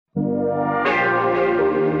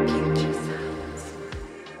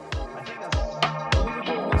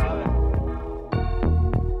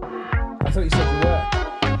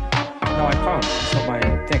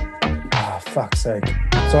Fuck's sake.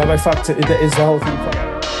 So have I fucked it? Is the whole thing fucked?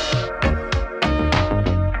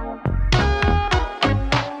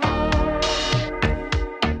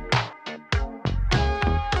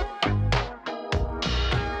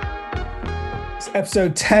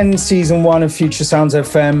 Episode 10, season 1 of Future Sounds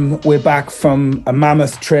FM. We're back from a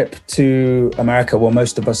mammoth trip to America. Well,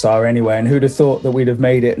 most of us are anyway. And who'd have thought that we'd have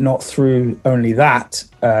made it not through only that,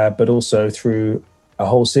 but also through a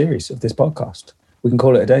whole series of this podcast. We can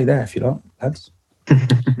call it a day there if you like, lads.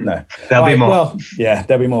 No. There'll be more. Well, yeah,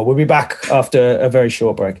 there'll be more. We'll be back after a very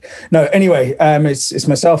short break. No, anyway, it's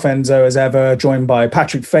myself, Enzo, as ever, joined by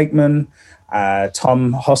Patrick Fakeman,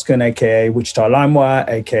 Tom Hoskin, aka Wichita Limewire,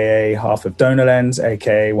 aka half of Donor Lens,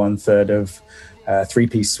 aka 1/3 of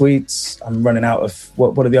 3-Piece Sweets. I'm running out of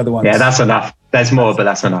what are the other ones? Yeah, that's enough. There's more, but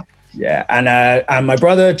that's enough. Yeah, and my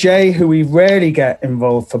brother Jay, who we rarely get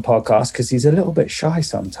involved for podcasts because he's a little bit shy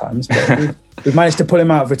sometimes, but we've managed to pull him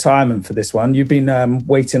out of retirement for this one. You've been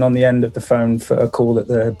waiting on the end of the phone for a call that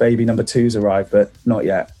the baby number 2's arrived, but not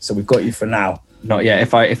yet. So we've got you for now. Not yet.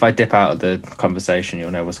 If I dip out of the conversation,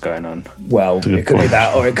 you'll know what's going on. Well, it could be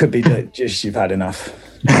that, or it could be that just you've had enough.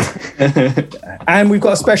 And we've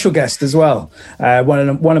got a special guest as well.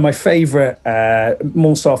 One of my favourite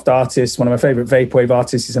more soft artists, one of my favourite vaporwave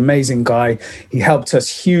artists. He's an amazing guy. He helped us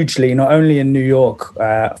hugely, not only in New York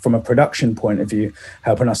from a production point of view,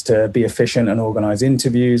 helping us to be efficient and organise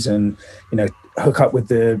interviews and, you know, hook up with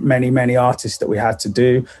the many artists that we had to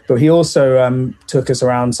do, but he also took us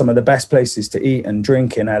around some of the best places to eat and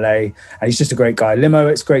drink in LA, and he's just a great guy. Limo,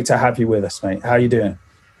 it's great to have you with us, mate. How are you doing?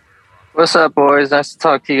 What's up, boys? Nice to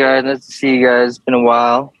talk to you guys. Nice to see you guys. It's been a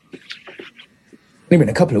while. It's been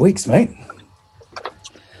a couple of weeks, mate.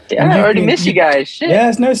 Yeah, I already missed you guys. Shit. Yeah,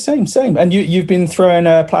 it's no, same. And you've been throwing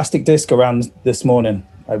a plastic disc around this morning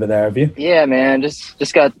over there, have you? Yeah, man.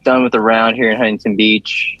 Just got done with the round here in Huntington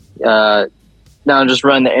Beach. Now I'm just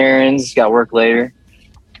running the errands. Got work later.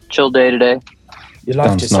 Chill day today. Your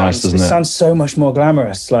life just sounds so much more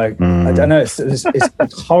glamorous. Like, I don't know,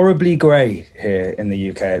 it's horribly grey here in the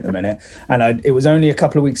UK at the minute. And it was only a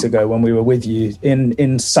couple of weeks ago when we were with you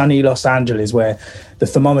in sunny Los Angeles, where the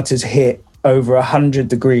thermometers hit over 100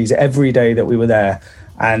 degrees every day that we were there.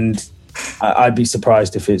 And I'd be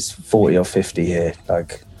surprised if it's 40 or 50 here.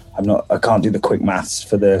 Like, I can't do the quick maths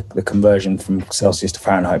for the conversion from Celsius to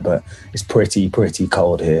Fahrenheit, but it's pretty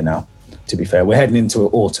cold here now, to be fair. We're heading into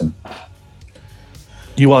autumn.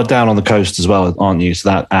 You are down on the coast as well, aren't you? So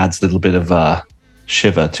that adds a little bit of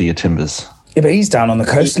shiver to your timbers. Yeah, but he's down on the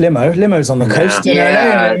coast. Limo's on the coast.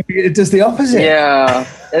 Yeah. It does the opposite. Yeah,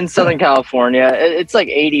 in Southern California, it's like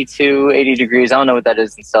 80 degrees. I don't know what that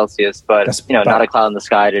is in Celsius, but that's, not a cloud in the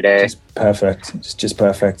sky today. Just perfect. Just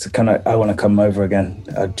perfect. I want to come over again.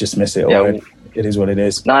 I just miss it already. It is what it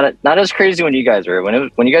is. Not as crazy when you guys were.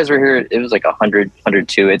 When you guys were here, it was like 100,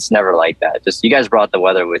 102. It's never like that. Just you guys brought the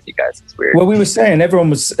weather with you guys. It's weird. Well, we were saying everyone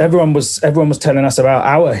was telling us about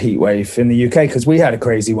our heat wave in the UK because we had a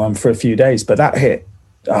crazy one for a few days, but that hit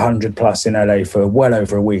 100 plus in LA for well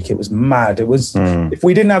over a week. It was mad. It was if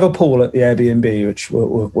we didn't have a pool at the Airbnb, which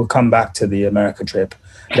we'll come back to the America trip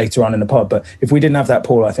later on in the pod, but if we didn't have that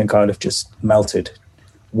pool, I think I'd have just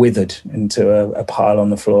withered into a pile on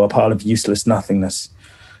the floor, a pile of useless nothingness.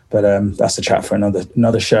 But that's a chat for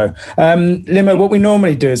another show. Limo, what we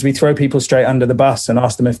normally do is we throw people straight under the bus and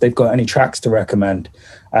ask them if they've got any tracks to recommend.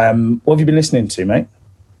 What have you been listening to, mate?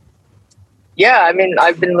 Yeah, I mean,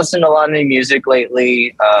 I've been listening to a lot of new music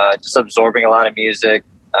lately, just absorbing a lot of music,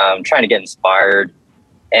 trying to get inspired.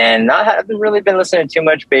 And I haven't really been listening to too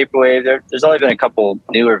much vaporwave. There's only been a couple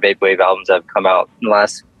newer vaporwave albums that have come out in the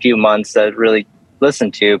last few months that really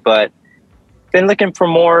listen to, but been looking for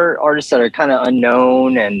more artists that are kind of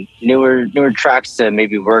unknown and newer tracks to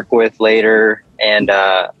maybe work with later. And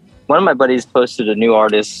one of my buddies posted a new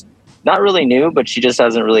artist, not really new, but she just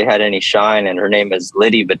hasn't really had any shine, and her name is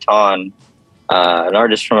Liddy Baton, an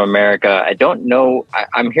artist from America. I don't know,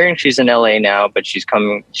 I'm hearing she's in LA now, but she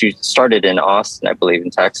started in Austin, I believe,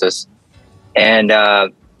 in Texas. And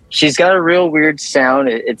she's got a real weird sound.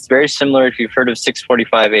 It's very similar if you've heard of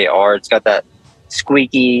 645 AR. It's got that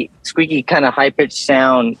squeaky kind of high-pitched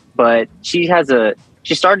sound, but she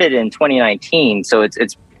started in 2019, so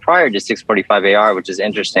it's prior to 645 AR, which is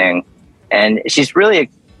interesting. And she's really a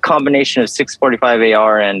combination of 645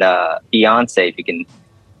 AR and Beyonce, if you can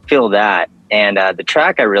feel that. And the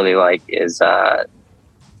track I really like is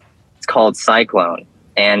it's called Cyclone,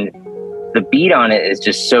 and the beat on it is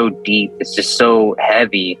just so deep. It's just so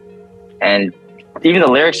heavy, and even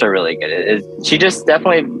the lyrics are really good. She just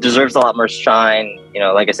definitely deserves a lot more shine. You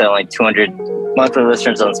know, like I said, only 200 monthly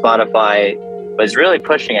listeners on Spotify, but is really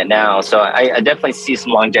pushing it now. So I definitely see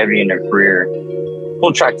some longevity in her career.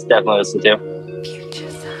 Cool track to definitely listen to.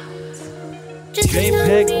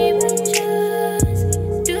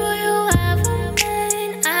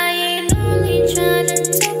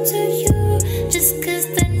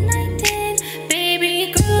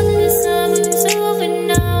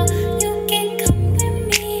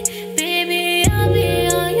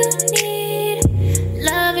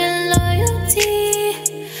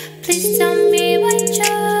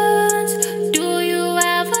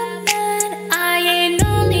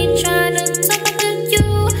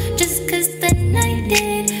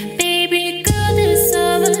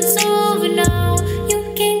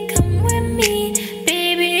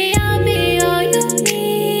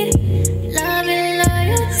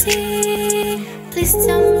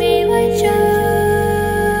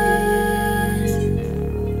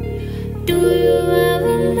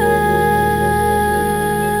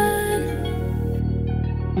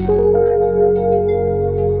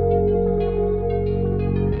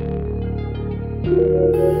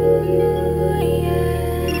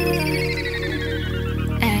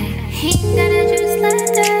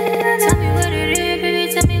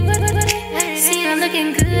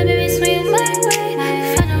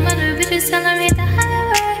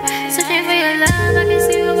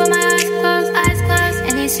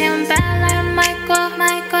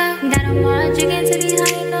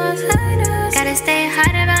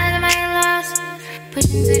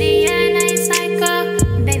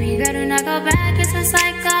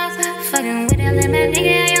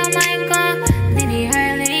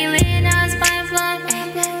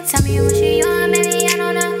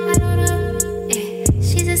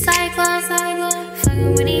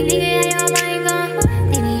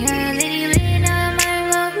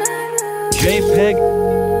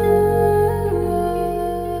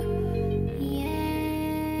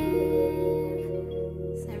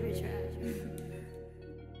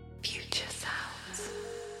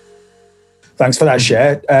 Thanks for that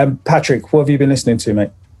share. Patrick, what have you been listening to,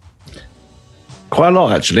 mate? Quite a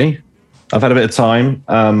lot, actually. I've had a bit of time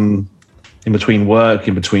in between work,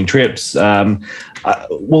 in between trips.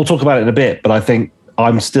 We'll talk about it in a bit, but I think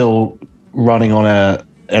I'm still running on a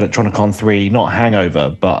Electronicon 3, not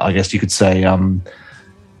hangover, but I guess you could say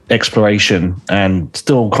exploration, and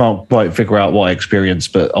still can't quite figure out what I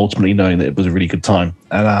experienced, but ultimately knowing that it was a really good time.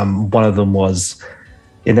 And one of them was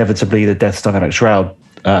inevitably the Death's Dynamic Shroud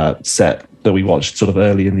set that we watched sort of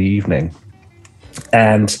early in the evening.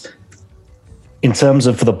 And in terms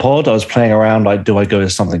of for the pod, I was playing around, like, do I go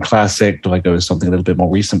with something classic? Do I go with something a little bit more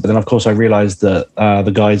recent? But then, of course, I realized that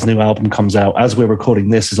the guys' new album comes out, as we're recording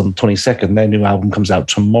this, is on the 22nd. Their new album comes out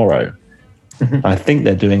tomorrow. Mm-hmm. I think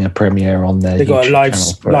they're doing a premiere on their They got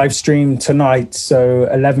YouTube a live stream tonight,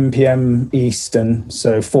 so 11 p.m. Eastern,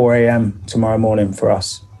 so 4 a.m. tomorrow morning for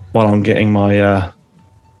us. While I'm getting my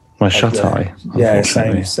shut-eye. Yeah,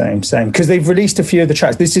 same. Because they've released a few of the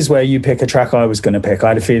tracks. This is where you pick a track I was going to pick. I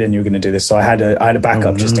had a feeling you were going to do this, so I had a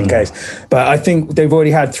backup just in case. But I think they've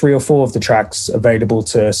already had 3 or 4 of the tracks available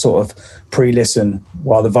to sort of pre-listen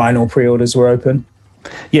while the vinyl pre-orders were open.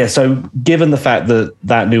 Yeah, so given the fact that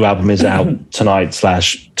that new album is out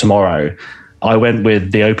tonight/tomorrow, I went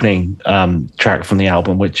with the opening track from the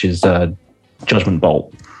album, which is Judgment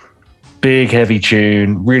Bolt. Big, heavy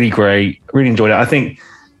tune, really great, really enjoyed it. I think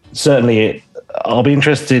certainly I'll be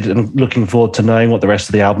interested and looking forward to knowing what the rest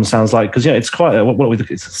of the album sounds like, because it's quite I'm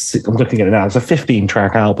looking at it now, it's a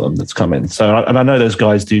 15-track album that's come in, so and I know those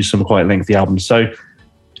guys do some quite lengthy albums, so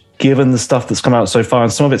given the stuff that's come out so far,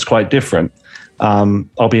 and some of it's quite different,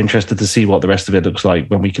 I'll be interested to see what the rest of it looks like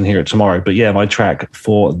when we can hear it tomorrow. But yeah, my track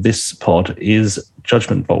for this pod is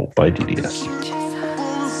Judgment Bolt by DDS.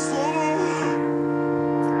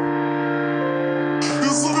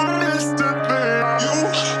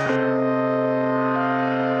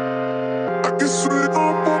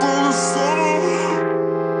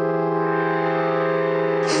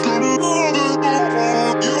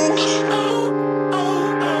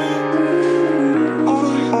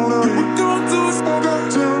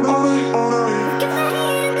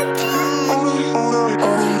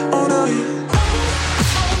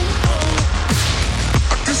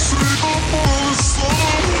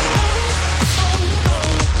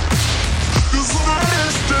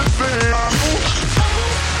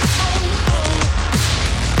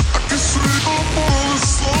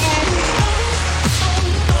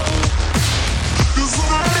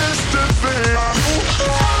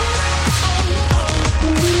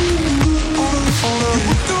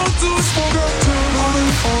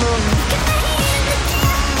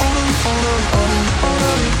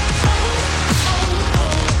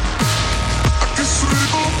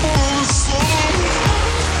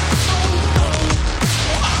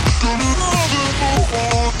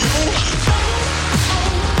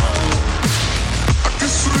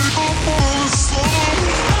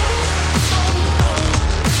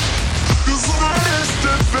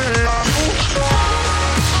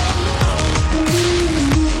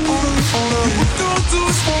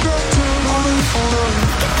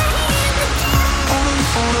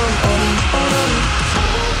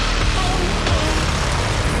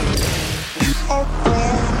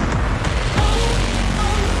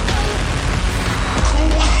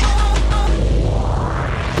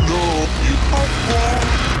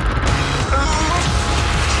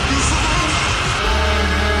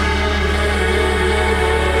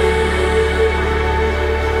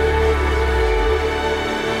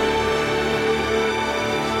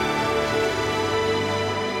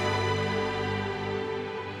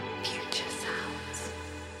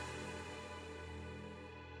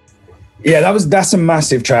 Yeah, that's a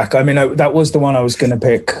massive track. I mean, that was the one I was going to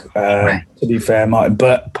pick, to be fair, Martin.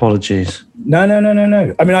 But apologies. No. I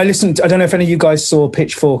mean, I don't know if any of you guys saw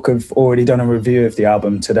Pitchfork have already done a review of the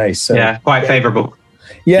album today. So yeah, quite favourable.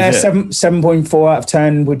 Yeah, 7.4 out of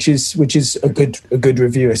 10, which is a good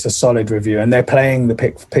review. It's a solid review, and they're playing the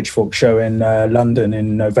Pitchfork show in London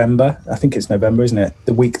in November. I think it's November, isn't it?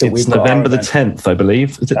 The week that we've got November the 10th, I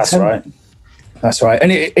believe. Is it? That's 10th? right. That's right.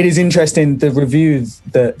 And it is interesting, the review,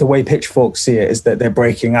 the way Pitchfork see it is that they're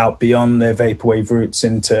breaking out beyond their vaporwave roots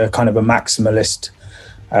into kind of a maximalist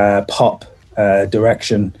pop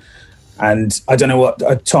direction. And I don't know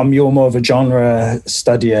what, Tom, you're more of a genre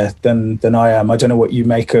studier than I am. I don't know what you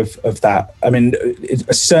make of that. I mean,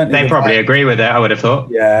 certainly... They probably agree with it, I would have thought.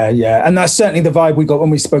 Yeah. And that's certainly the vibe we got when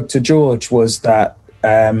we spoke to George, was that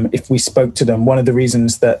if we spoke to them, one of the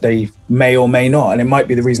reasons that they may or may not, and it might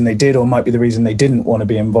be the reason they did or might be the reason they didn't want to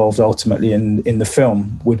be involved ultimately in the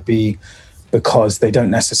film, would be because they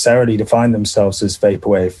don't necessarily define themselves as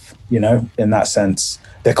vaporwave, in that sense.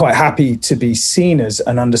 They're quite happy to be seen as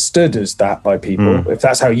and understood as that by people. If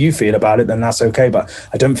that's how you feel about it, then that's okay. But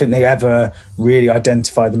I don't think they ever really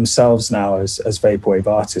identify themselves now as vaporwave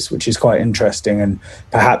artists, which is quite interesting and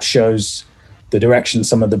perhaps shows the direction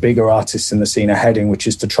some of the bigger artists in the scene are heading, which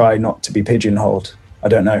is to try not to be pigeonholed. I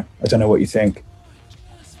don't know what you think.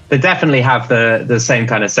 They definitely have the same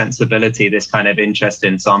kind of sensibility, this kind of interest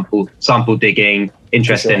in sample digging,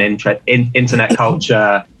 interest in internet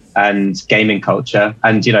culture and gaming culture.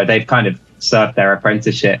 And, they've kind of served their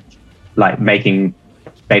apprenticeship, like making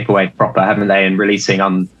vaporwave proper, haven't they? And releasing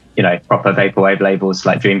on, proper vaporwave labels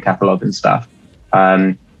like Dream Catalog and stuff.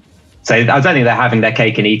 So I don't think they're having their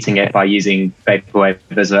cake and eating it by using vaporwave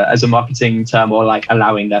as a marketing term, or like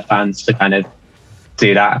allowing their fans to kind of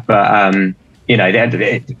do that. But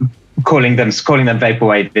calling them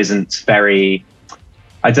vaporwave isn't very.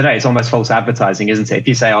 I don't know. It's almost false advertising, isn't it? If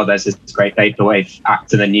you say, "Oh, there's this great vaporwave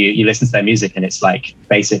act," and then you listen to their music and it's like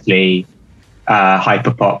basically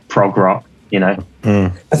hyperpop prog rock.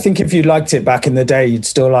 I think if you liked it back in the day, you'd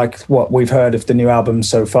still like what we've heard of the new album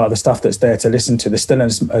so far, the stuff that's there to listen to. There's still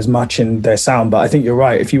as much in their sound, but I think you're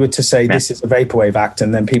right. If you were to say this is a vaporwave act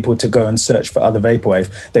and then people to go and search for other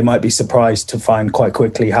vaporwave, they might be surprised to find quite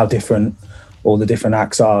quickly how different all the different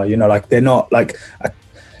acts are. They're not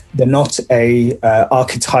a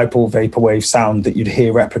archetypal vaporwave sound that you'd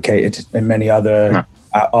hear replicated in many other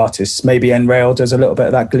artists. Maybe N-Rail does a little bit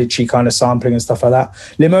of that glitchy kind of sampling and stuff like that.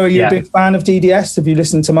 Limo, are you a big fan of DDS? Have you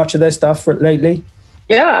listened to much of their stuff lately?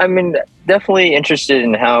 Yeah, I mean, definitely interested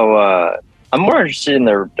in how I'm more interested in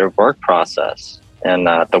their work process and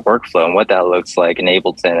the workflow and what that looks like in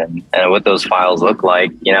Ableton and what those files look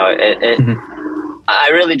like. I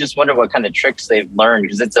really just wonder what kind of tricks they've learned,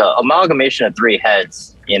 because it's an amalgamation of three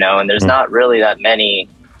heads, and there's not really that many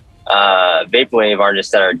vaporwave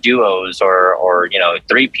artists that are duos or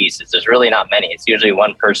three pieces. There's really not many. It's usually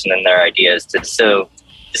one person and their ideas. To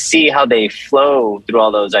see how they flow through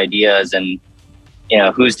all those ideas and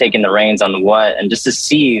who's taking the reins on what, and just to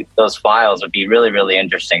see those files would be really, really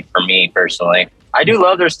interesting for me personally. I do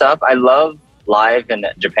love their stuff. I love Live in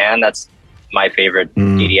Japan. That's my favorite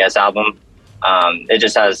DDS album. It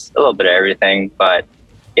just has a little bit of everything, but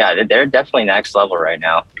yeah, they're definitely next level right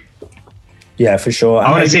now. Yeah, for sure.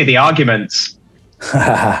 I want to see the arguments.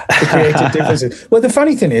 The creative differences. Well, the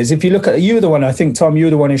funny thing is, if you look at, you were the one, I think, Tom, you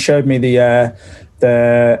were the one who showed me the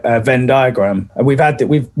Venn diagram. And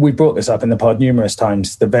we've brought this up in the pod numerous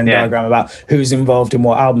times, the Venn diagram about who's involved in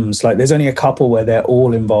what albums. Like, there's only a couple where they're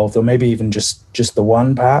all involved, or maybe even just the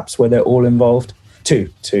one, perhaps, where they're all involved.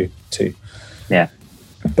 Two. Yeah.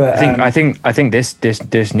 But I think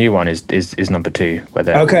this new one is number 2.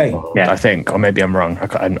 Whether I think, or maybe I'm wrong.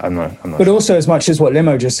 I'm not. But also, as much as what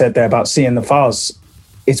Limo just said there about seeing the files,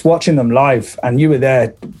 it's watching them live, and you were there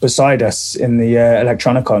beside us in the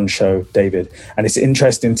Electronicon show, David, and it's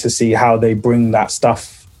interesting to see how they bring that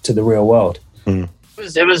stuff to the real world. It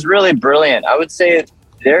was really brilliant. I would say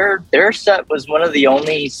their set was one of the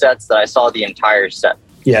only sets that I saw the entire set.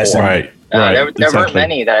 Yes, right. There weren't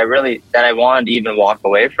many that I wanted to even walk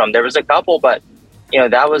away from. There was a couple, but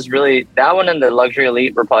that one and the Luxury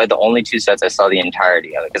Elite were probably the only 2 sets I saw the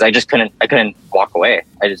entirety of it, because I couldn't walk away.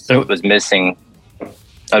 I just was missing.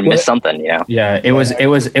 I'd miss something, Yeah, it was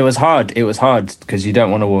hard. It was hard because you don't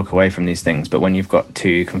want to walk away from these things, but when you've got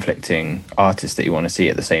 2 conflicting artists that you want to see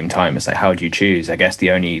at the same time, it's like, how do you choose? I guess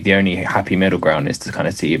the only happy middle ground is to kind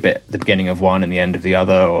of see a bit the beginning of one and the end of the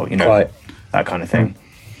other, or that kind of thing.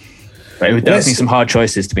 But it would definitely some hard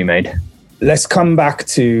choices to be made. Let's come back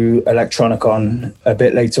to Electronicon a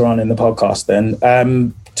bit later on in the podcast then.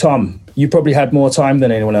 Tom, you probably had more time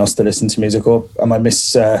than anyone else to listen to music, or am I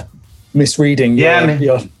misreading.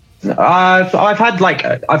 I've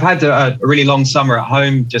had a really long summer at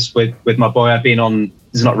home just with my boy. I've been on,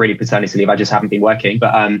 this is not really paternity leave, I just haven't been working,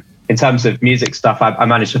 but in terms of music stuff, I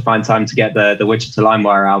managed to find time to get the Wichita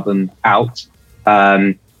LimeWire album out,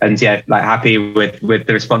 and yeah, like happy with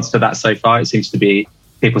the response to that so far.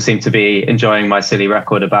 People seem to be enjoying my silly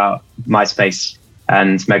record about MySpace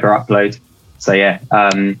and Mega Upload. So yeah,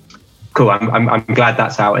 cool. I'm glad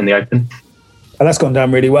that's out in the open. And that's gone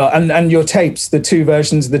down really well. And your tapes, the two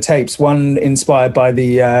versions of the tapes, one inspired by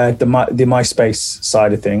the MySpace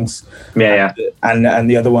side of things, and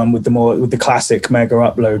the other one with the classic Mega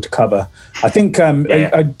Upload cover. I think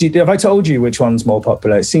have I told you which one's more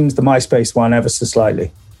popular? It seems the MySpace one ever so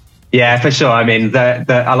slightly. Yeah, for sure. I mean,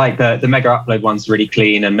 I like the Mega Upload one's really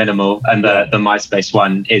clean and minimal, and the MySpace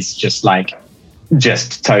one is just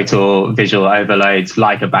total visual overload,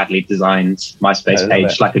 like a badly designed MySpace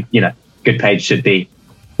page, like a good page should be.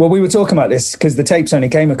 Well, we were talking about this because the tapes only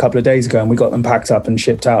came a couple of days ago, and we got them packed up and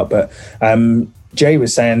shipped out. But Jay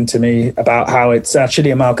was saying to me about how it's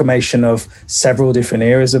actually amalgamation of several different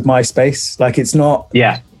eras of MySpace. Like it's not.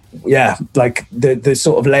 Yeah, like the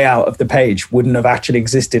sort of layout of the page wouldn't have actually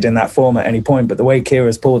existed in that form at any point, but the way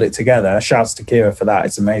Kira's pulled it together, shouts to Kira for that.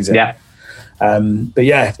 It's amazing. Yeah. But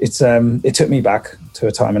yeah, it took me back to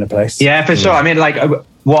a time and a place. Yeah, for sure. I mean, like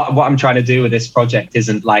what I'm trying to do with this project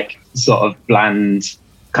isn't like sort of bland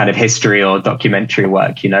kind of history or documentary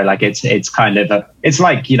work, like it's kind of it's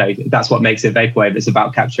like, that's what makes it Vaporwave. It's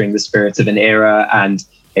about capturing the spirit of an era, and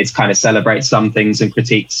it's kind of celebrates some things and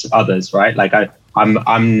critiques others, right? Like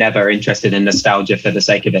I'm never interested in nostalgia for the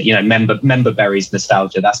sake of it. Member Berry's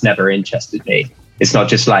nostalgia, that's never interested me. It's not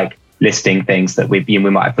just like listing things that we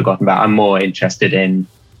might have forgotten about. I'm more interested in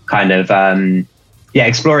kind of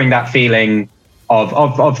exploring that feeling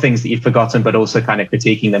of things that you've forgotten, but also kind of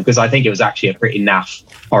critiquing them, because I think it was actually a pretty naff,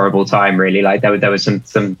 horrible time, really. Like there was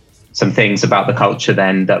some things about the culture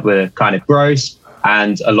then that were kind of gross.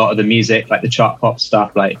 And a lot of the music, like the chart pop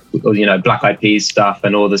stuff, like Black Eyed Peas stuff,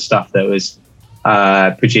 and all the stuff that was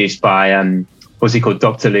produced by what's he called,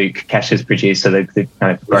 Dr. Luke, Kesha's producer, the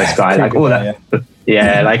kind of gross guy, like all that.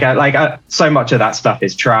 Yeah, like so much of that stuff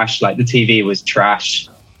is trash. Like the TV was trash.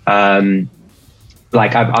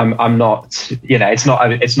 Like I'm not, it's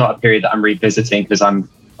not a period that I'm revisiting because I'm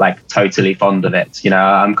like totally fond of it.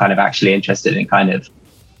 I'm kind of actually interested in kind of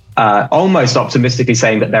almost optimistically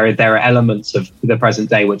saying that there are elements of the present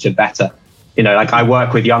day which are better. Like I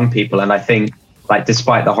work with young people, and I think like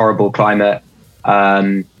despite the horrible climate,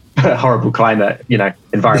 environmentally,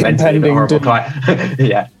 horrible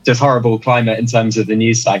climate, just horrible climate in terms of the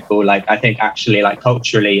news cycle. Like I think actually, like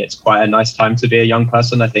culturally, it's quite a nice time to be a young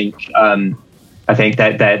person. I think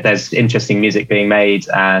that there's interesting music being made,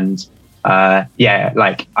 and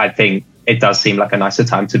like I think it does seem like a nicer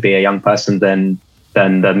time to be a young person than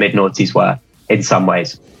the mid-noughties were in some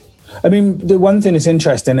ways. I mean, the one thing that's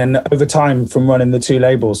interesting, and over time from running the two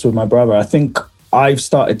labels with my brother, I think I've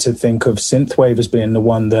started to think of synthwave as being the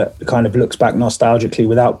one that kind of looks back nostalgically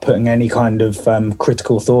without putting any kind of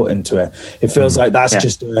critical thought into it. It feels like that's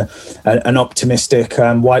just an optimistic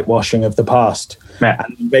whitewashing of the past. Yeah.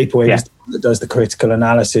 And Vaporwave is the one that does the critical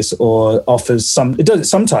analysis or offers some. It does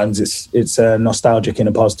sometimes. It's nostalgic in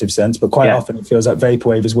a positive sense, but quite often it feels like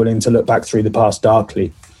Vaporwave is willing to look back through the past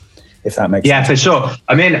darkly. If that makes sense. Yeah, for sure.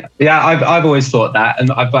 I mean, I've always thought that,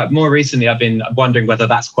 but more recently I've been wondering whether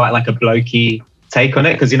that's quite like a blokey take on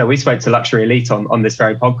it, because we spoke to Luxury Elite on this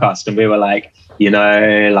very podcast, and we were like,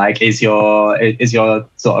 like is your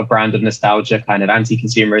sort of brand of nostalgia kind of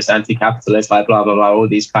anti-consumerist, anti-capitalist, like blah blah blah, all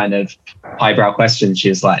these kind of highbrow questions. She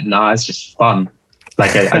was like, nah, it's just fun.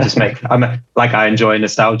 Like I enjoy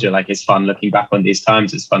nostalgia. Like it's fun looking back on these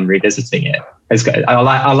times. It's fun revisiting it. It's good.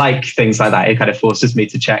 I like things like that. It kind of forces me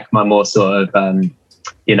to check my more sort of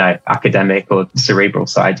academic or cerebral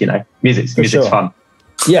side. Music's fun.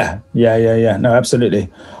 Yeah. No, absolutely.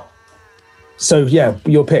 So yeah,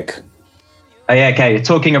 your pick. Okay.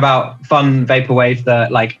 Talking about fun vaporwave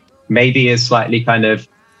that like maybe is slightly kind of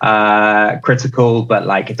critical, but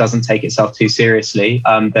like it doesn't take itself too seriously.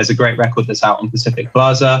 There's a great record that's out on Pacific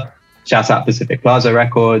Plaza. Shout out Pacific Plaza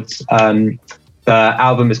Records. The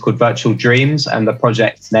album is called Virtual Dreams, and the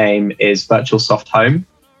project's name is Virtual Soft Home.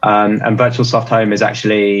 And Virtual Soft Home is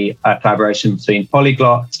actually a collaboration between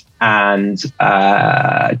Polyglot and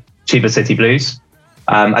Chiba City Blues.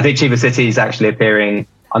 I think Chiba City is actually appearing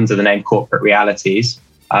under the name Corporate Realities.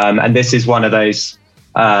 And this is one of those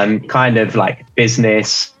kind of like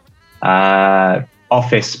business,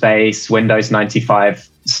 office space, Windows 95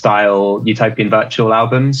 style utopian virtual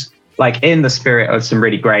albums. like in the spirit of some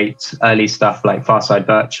really great early stuff like Farside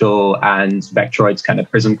Virtual and Vectroid's kind of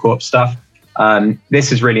Prism Corp stuff.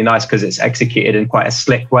 This is really nice because it's executed in quite a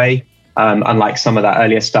slick way, unlike some of that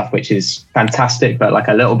earlier stuff, which is fantastic, but like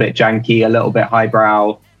a little bit janky, a little bit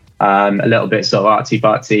highbrow, a little bit sort of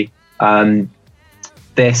artsy-fartsy.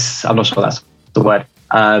 This, I'm not sure that's the word,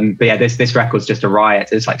 but yeah, this record's just a riot.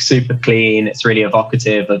 It's like super clean. It's really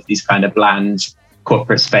evocative of these kind of bland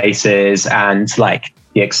corporate spaces and like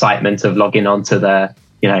the excitement of logging onto the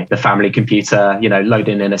family computer,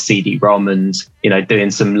 loading in a CD-ROM and,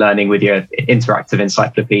 doing some learning with your interactive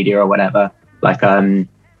encyclopedia or whatever, like,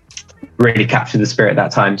 really captured the spirit at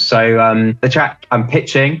that time. So, the track I'm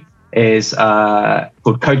pitching is,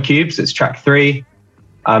 called Code Cubes. It's track 3.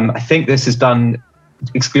 I think this is done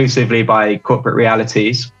exclusively by Corporate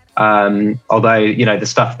Realities. Although, the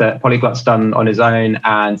stuff that Polyglot's done on his own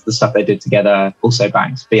and the stuff they did together also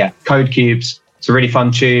bangs. But yeah, Code Cubes. It's a really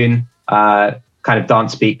fun tune. Kind of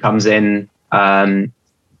dance beat comes in.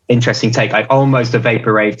 Interesting take, like almost a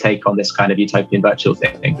vaporwave take on this kind of utopian virtual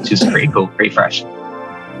thing, which is pretty cool, pretty fresh.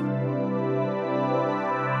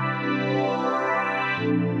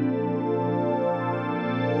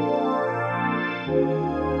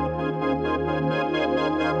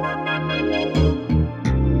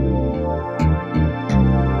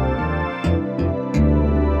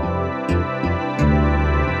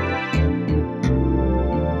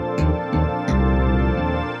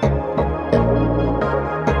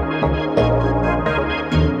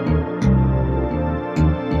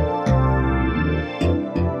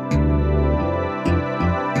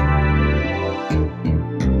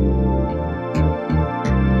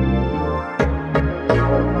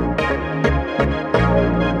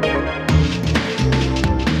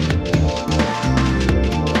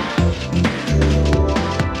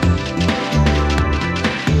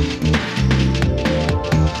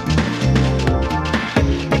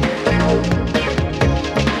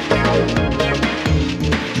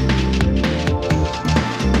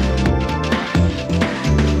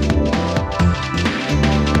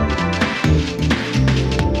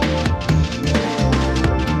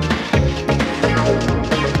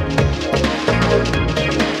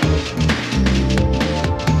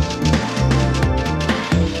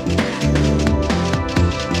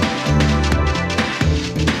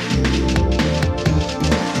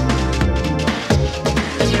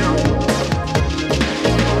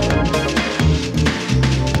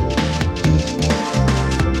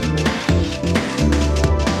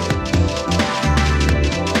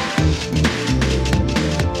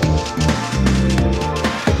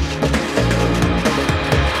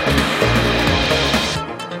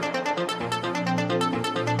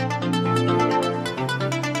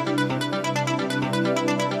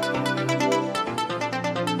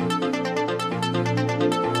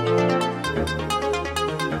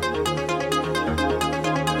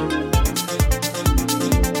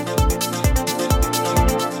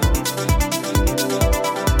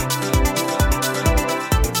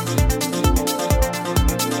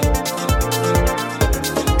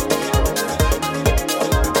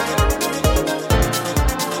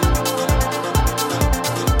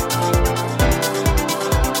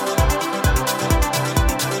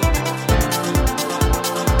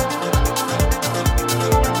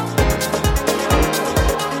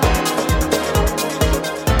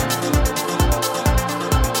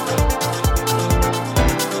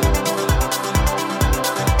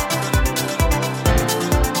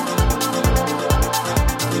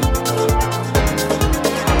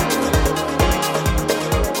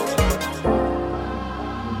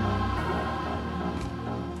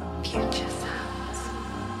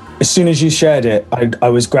 As soon as you shared it, I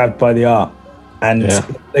was grabbed by the art, and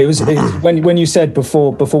it was when you said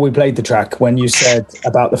before we played the track, when you said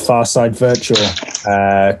about the Farside Virtual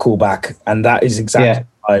callback, and that is exactly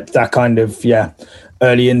like that kind of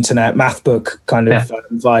early internet math book kind of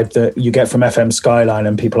vibe that you get from FM Skyline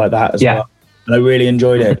and people like that as well. And I really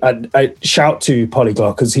enjoyed it. I shout to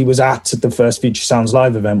Polyglot because he was at the first Future Sounds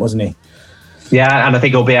Live event, wasn't he? Yeah, and I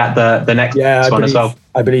think he'll be at the next one as well.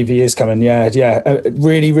 I believe he is coming.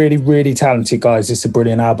 Really, really, really talented guys. It's a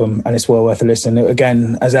brilliant album and it's well worth a listen.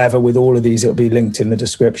 Again, as ever with all of these, it'll be linked in the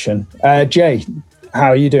description. Jay, how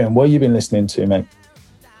are you doing? What have you been listening to, mate?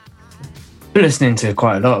 Been listening to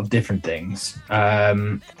quite a lot of different things.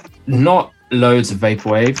 Not loads of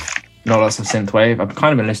vaporwave, not lots of synthwave. I've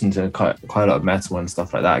kind of been listening to quite a lot of metal and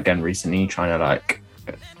stuff like that again recently, trying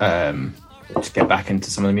to just get back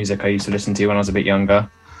into some of the music I used to listen to when I was a bit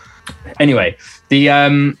younger. Anyway, the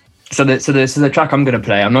So the track I'm going to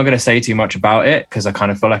play, I'm not going to say too much about it because I kind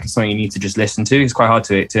of feel like it's something you need to just listen to. It's quite hard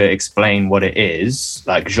to explain what it is,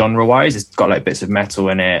 like genre-wise. It's got like bits of metal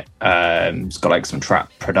in it. It's got like some trap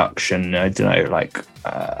production. I don't know, like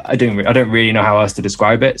I don't really know how else to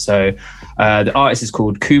describe it. So the artist is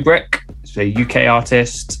called Kubrick. He's a UK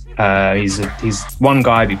artist. He's one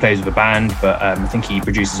guy, but he plays with a band, but I think he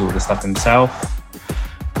produces all the stuff himself.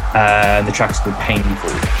 The track's called Painful.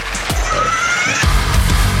 So, yeah.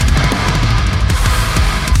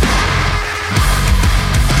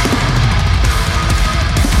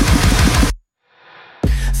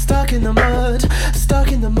 Stuck in the mud,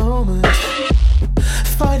 stuck in the moment,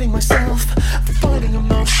 fighting myself, fighting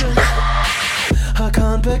emotion. I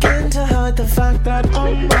can't begin to hide the fact that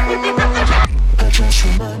I'm wrong. I just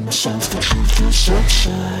remind myself that you've been so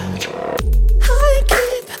sad. I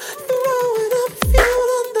keep throwing up fuel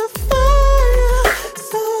on the fire,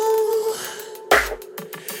 so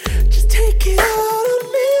just take it out on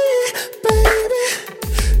me, baby.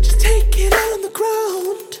 Just take it out on the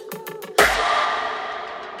ground.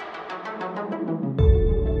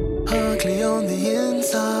 Ugly on the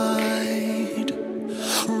inside,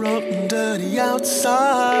 rotten, dirty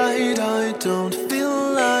outside. I don't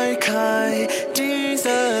feel like I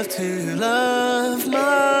deserve to love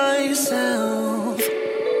myself.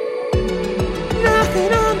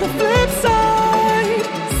 Nothing on the flip side.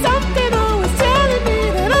 Something always telling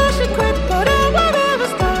me that I should quit, but I won't ever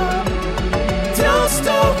stop. Don't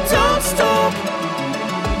stop, don't stop.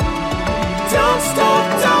 Don't stop,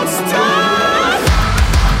 don't stop.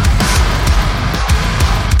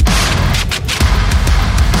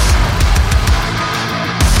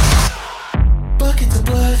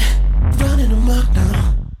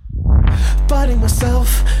 Fighting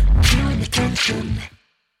myself, feeling the tension.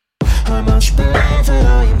 I must believe that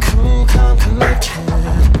I am cool, calm, collected.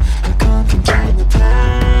 I can't contain the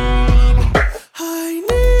pain. I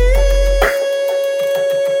need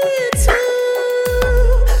to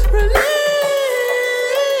release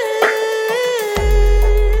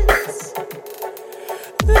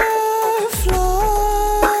the flood.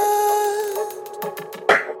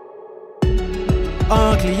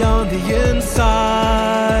 Ugly on the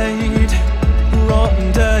inside,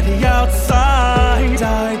 rotten, dirty outside.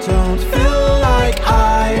 I don't feel like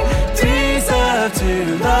I deserve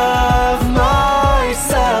to love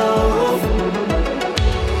myself.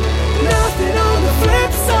 Nothing on the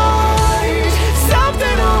flip side.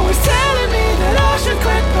 Something always telling me that I should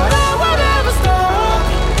quit, but I won't ever stop.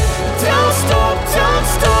 Don't stop, don't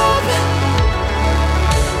stop.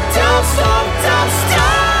 Don't stop, don't stop.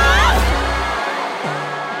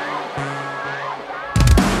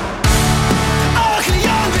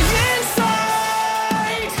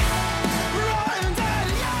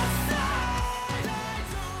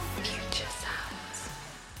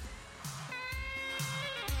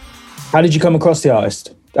 How did you come across the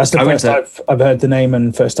artist? That's the first I've heard the name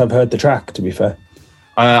and first I've heard the track, to be fair.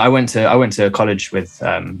 I went to college with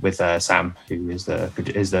Sam, who is the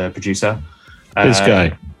producer. This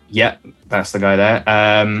guy. Yeah, that's the guy there.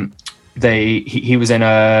 He was in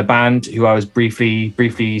a band who I was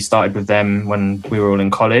briefly started with them when we were all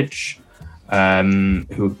in college, who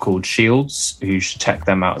were called Shields, who you should check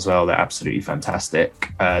them out as well. They're absolutely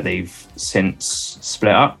fantastic. They've since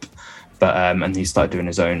split up, but and he started doing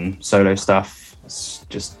his own solo stuff. It's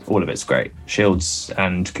just all of it's great. Shields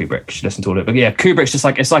and Kubrick, you should listen to all of it. But yeah, Kubrick's just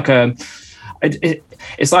like it's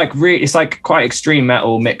like quite extreme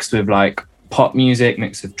metal mixed with like pop music,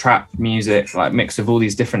 mixed with trap music, like mixed with all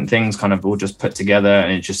these different things kind of all just put together,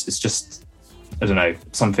 and it's just I don't know,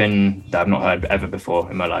 something that I've not heard ever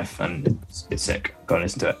before in my life, and it's sick. Go and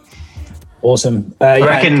listen to it. Awesome. I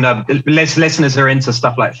reckon listeners who are into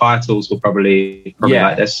stuff like Fire Tools will probably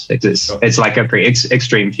like this. It's like a pretty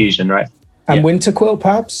extreme fusion, right? And Winter Quill,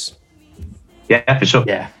 perhaps? Yeah, for sure.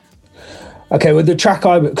 Yeah. Okay, well, the track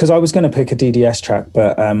because I was going to pick a DDS track,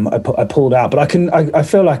 but I pulled out. But I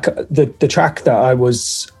feel like the track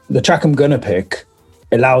I'm going to pick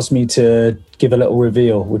allows me to give a little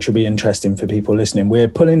reveal, which will be interesting for people listening. We're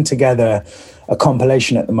putting together a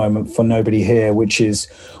compilation at the moment for Nobody Here, which is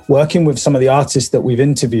working with some of the artists that we've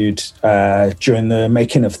interviewed during the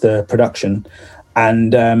making of the production.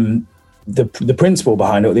 And the principle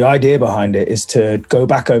behind it, the idea behind it, is to go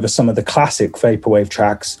back over some of the classic vaporwave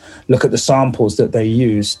tracks, look at the samples that they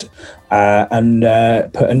used, and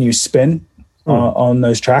put a new spin on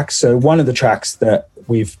those tracks. So one of the tracks that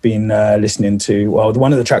we've been listening to, well,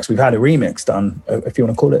 one of the tracks we've had a remix done, if you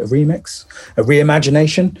want to call it a remix, a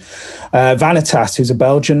reimagination. Vanitas, who's a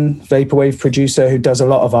Belgian vaporwave producer who does a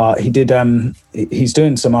lot of art. He did he's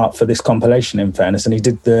doing some art for this compilation, in fairness, and he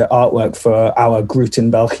did the artwork for our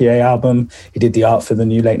Gruten Belchier album. He did the art for the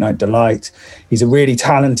new Late Night Delight. He's a really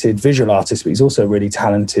talented visual artist, but he's also a really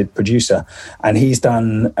talented producer. And he's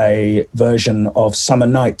done a version of Summer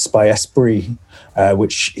Nights by Esprit,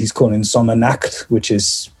 which he's calling Sommernacht, which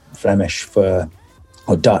is Flemish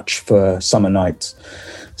or Dutch for summer nights.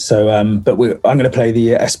 So, but I'm going to play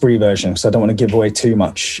the Esprit version, so I don't want to give away too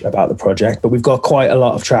much about the project. But we've got quite a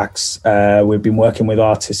lot of tracks. We've been working with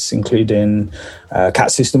artists, including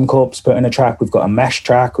Cat System Corps put in a track. We've got a Mesh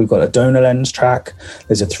track. We've got a Donor Lens track.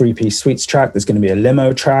 There's a 3-piece Sweets track. There's going to be a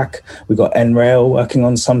Limo track. We've got N-Rail working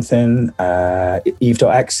on something.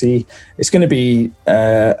 Eve.exe. It's going to be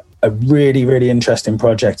a really, really interesting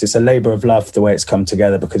project. It's a labor of love the way it's come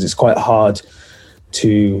together, because it's quite hard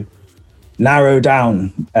to narrow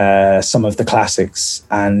down some of the classics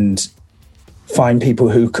and find people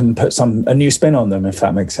who can put a new spin on them, if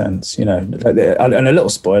that makes sense. You know, and a little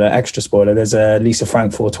spoiler, extra spoiler, there's a Lisa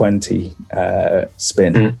Frank 420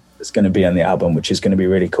 spin that's going to be on the album, which is going to be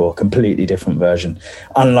really cool. Completely different version,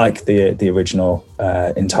 unlike the original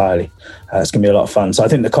entirely. It's going to be a lot of fun. So I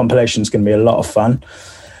think the compilation is going to be a lot of fun.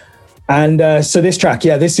 And so this track,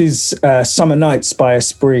 this is Summer Nights by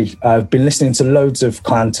Esprit. I've been listening to loads of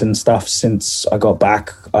Clanton stuff since I got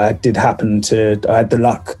back. I had the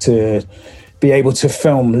luck to be able to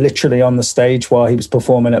film literally on the stage while he was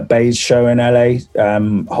performing at Bay's show in LA,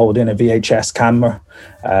 holding a VHS camera,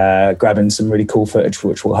 grabbing some really cool footage,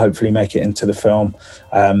 which will hopefully make it into the film.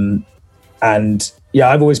 And yeah,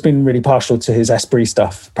 I've always been really partial to his Esprit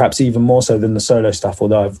stuff, perhaps even more so than the solo stuff,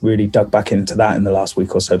 although I've really dug back into that in the last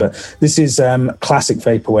week or so. But this is classic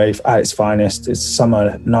Vaporwave at its finest. It's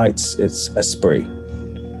Summer Nights, it's Esprit.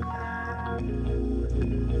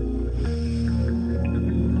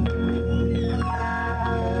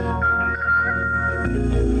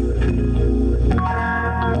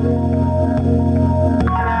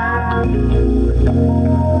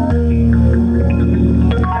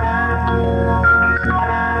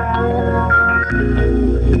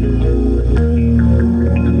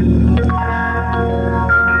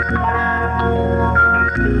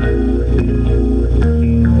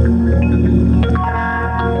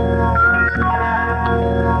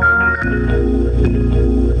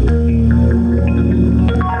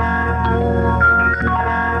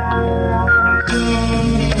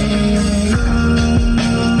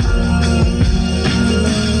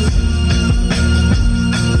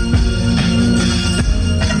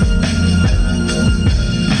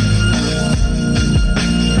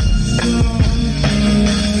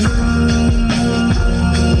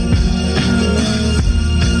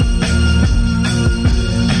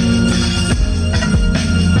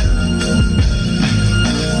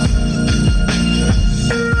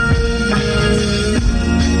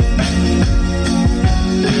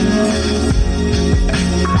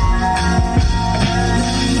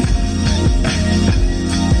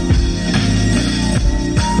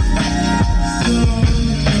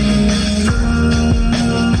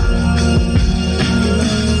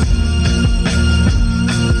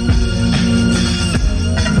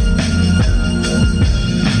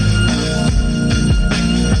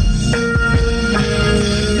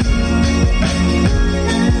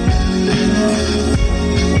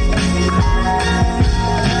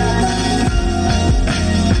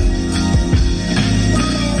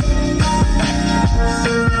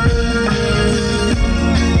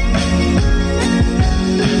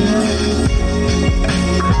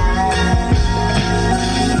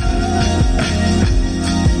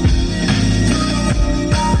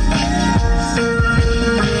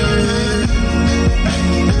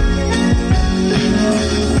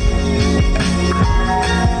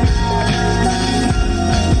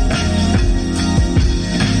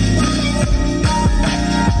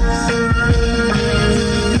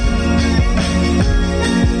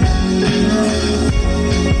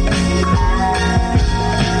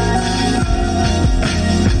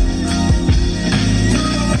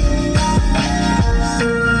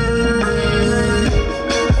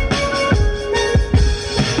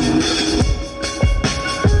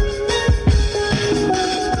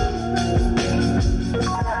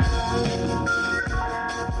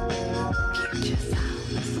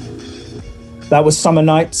 That was Summer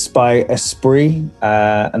Nights by Esprit,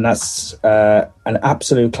 and that's an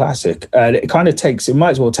absolute classic. It might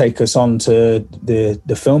as well take us on to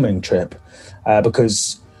the filming trip,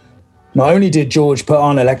 because not only did George put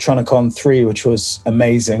on Electronicon 3, which was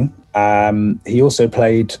amazing, he also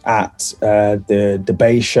played at the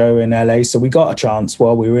Bay show in LA. So we got a chance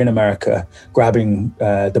while we were in America, grabbing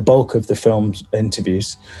the bulk of the film's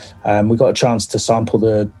interviews. We got a chance to sample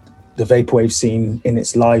the the vaporwave scene in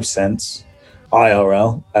its live sense,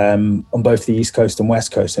 IRL, on both the East Coast and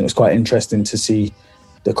West Coast. And it was quite interesting to see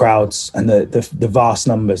the crowds and the vast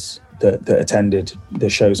numbers that attended the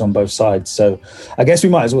shows on both sides. So I guess we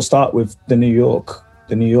might as well start with the New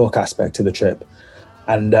York aspect of the trip.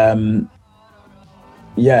 And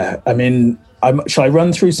shall I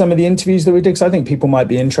run through some of the interviews that we did? Because I think people might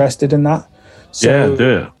be interested in that. So,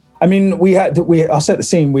 do it. I mean, I'll set the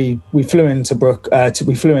scene. We flew into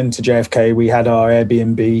JFK. We had our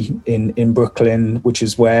Airbnb in Brooklyn, which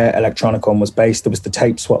is where Electronicon was based. There was the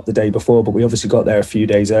tape swap the day before, but we obviously got there a few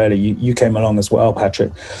days early. You came along as well,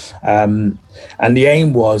 Patrick. And the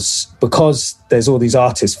aim was, because there's all these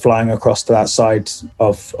artists flying across to that side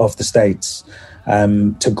of the States,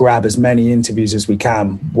 to grab as many interviews as we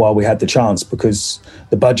can while we had the chance, because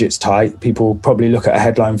the budget's tight. People probably look at a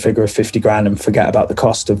headline figure of 50 grand and forget about the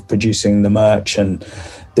cost of producing the merch and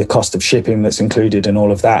the cost of shipping that's included and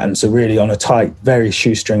all of that. And so really, on a tight, very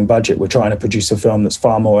shoestring budget, we're trying to produce a film that's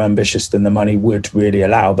far more ambitious than the money would really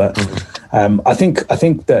allow. But I think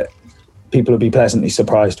that people will be pleasantly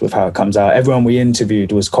surprised with how it comes out. Everyone we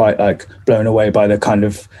interviewed was quite blown away by the kind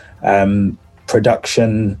of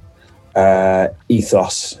production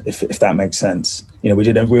ethos, if that makes sense. We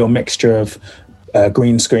did a real mixture of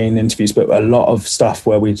green screen interviews, but a lot of stuff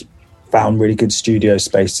where we found really good studio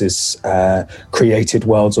spaces, created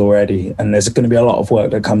worlds already, and there's going to be a lot of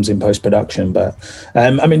work that comes in post-production. But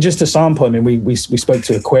just to sample, we spoke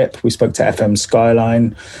to Equip, we spoke to FM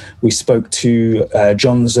Skyline, we spoke to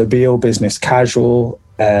John Zabeel, Business Casual,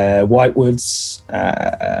 Whitewoods,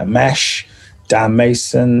 Mesh, Dan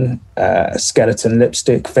Mason, Skeleton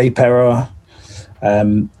Lipstick, Vape Error.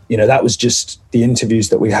 That was just the interviews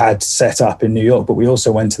that we had set up in New York, but we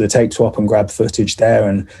also went to the tape swap and grabbed footage there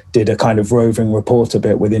and did a kind of roving reporter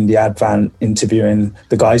bit with Indie Advant, interviewing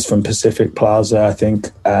the guys from Pacific Plaza, I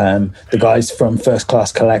think, the guys from First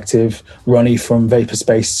Class Collective, Ronnie from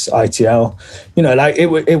Vaporspace ITL.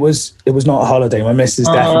 It was not a holiday. My missus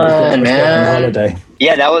definitely was on holiday.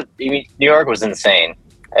 Yeah, New York was insane.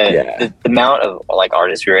 The amount of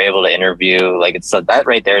artists we were able to interview, that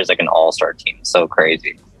right there is like an all-star team. So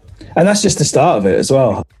crazy. And that's just the start of it as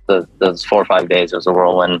well. Those 4 or 5 days was a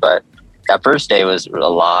whirlwind, but that first day was a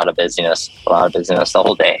lot of busyness the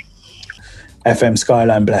whole day. FM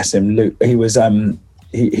Skyline, bless him, Luke, he was rather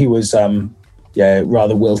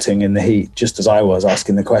wilting in the heat, just as I was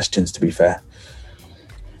asking the questions, to be fair.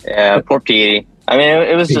 Yeah, poor Petey.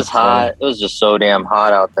 It was just hot. It was just so damn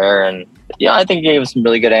hot out there, and I think he gave us some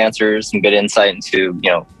really good answers, some good insight into,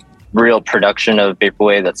 real production of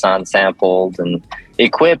vaporwave that's not sampled. And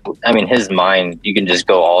Equip, his mind, you can just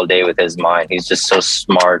go all day with his mind. He's just so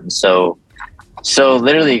smart and so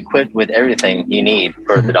literally equipped with everything you need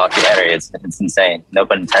for the documentary. It's insane. No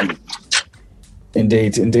pun intended.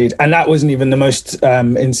 Indeed. And that wasn't even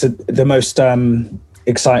the most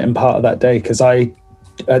exciting part of that day, because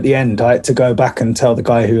at the end, I had to go back and tell the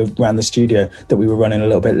guy who ran the studio that we were running a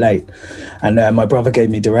little bit late. And my brother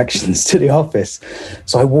gave me directions to the office.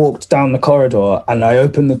 So I walked down the corridor and I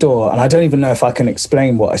opened the door, and I don't even know if I can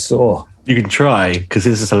explain what I saw. You can try, because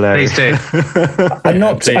this is hilarious. Please do.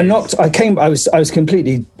 I was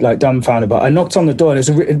completely dumbfounded, but I knocked on the door.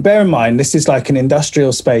 And bear in mind, this is like an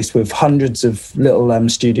industrial space with hundreds of little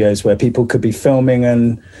studios where people could be filming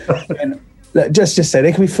and just say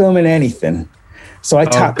they could be filming anything. So I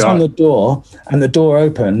tapped on the door, and the door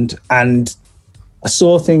opened, and I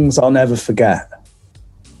saw things I'll never forget.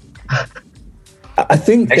 I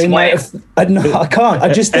think they might have. I can't.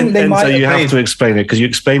 I just think they might. So you have to explain it, because you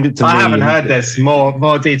explained it to me. I haven't heard this.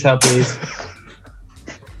 More detail, please.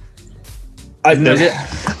 I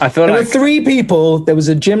feel there were 3 people. There was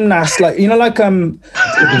a gymnast, it was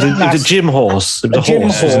a gym horse. It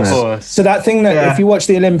was a horse. So that thing that if you watch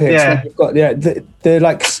the Olympics, you've got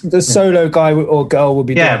the solo guy or girl will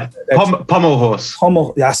be doing pommel horse.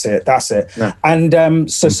 That's it. Yeah.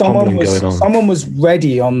 And so someone was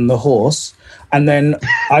ready on the horse, and then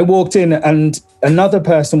I walked in, and another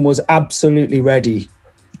person was absolutely ready.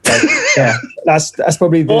 That's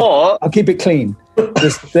probably I'll keep it clean.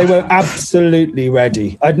 They were absolutely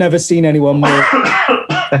ready. I'd never seen anyone more.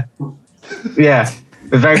 Yeah,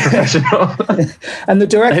 very professional. And the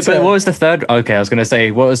director. But what was the third? Okay, I was going to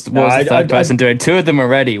say, what was the third person doing? 2 of them were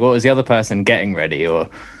ready. What was the other person getting ready? Or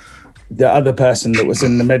the other person that was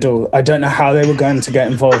in the middle? I don't know how they were going to get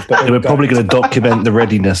involved, but they were probably going to document the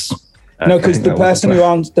readiness. No, because the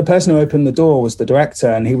person who opened the door was the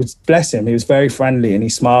director, and he was, bless him, he was very friendly and he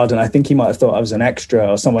smiled, and I think he might have thought I was an extra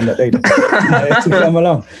or someone that they'd to come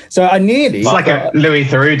along. So it's like a Louis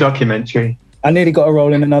Theroux documentary. I nearly got a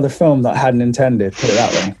role in another film that I hadn't intended, put it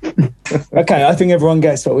that way. Okay, I think everyone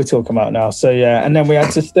gets what we're talking about now. So yeah, and then we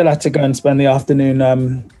still had to go and spend the afternoon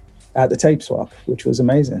at the tape swap, which was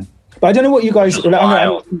amazing. But I don't know what you guys.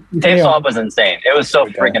 Tape swap was insane. It was so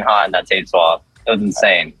freaking hot in that tape swap. It was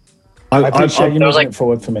insane. I appreciate you moving it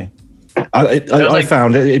forward for me. I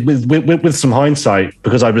found it with some hindsight,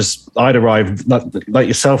 because I'd arrived like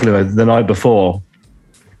yourself, Leo, the night before,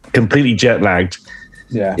 completely jet lagged.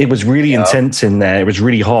 Yeah, it was really intense in there. It was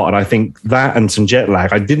really hot, and I think that and some jet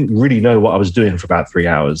lag, I didn't really know what I was doing for about 3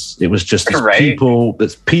 hours. It was just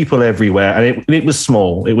there's people everywhere, and it was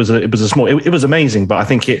small. It was amazing, but I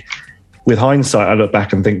think with hindsight, I look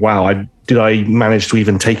back and think, wow, did I manage to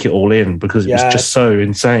even take it all in, because it was just so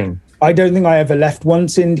insane. I don't think I ever left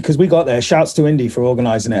once in, because we got there. Shouts to Indy for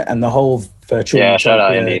organising it, and the whole virtual shout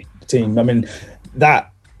out Indy team. I mean,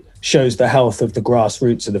 that shows the health of the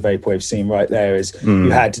grassroots of the vaporwave scene right there.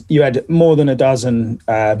 You had more than a dozen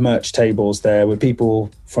merch tables there with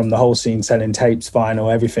people from the whole scene selling tapes,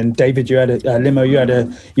 vinyl, everything. David, you had a limo, you had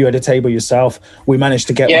a table yourself. We managed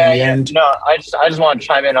to get one in the end. No, I just want to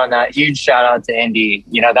chime in on that. Huge shout out to Indy.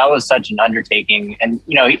 That was such an undertaking, and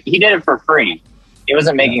he did it for free. He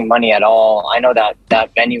wasn't making money at all. I know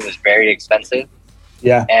that venue was very expensive.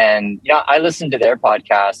 Yeah. And I listened to their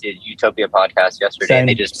podcast, the Utopia podcast yesterday, and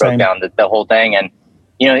they just broke down the whole thing. And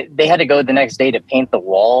they had to go the next day to paint the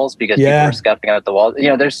walls because people were scuffing out the walls.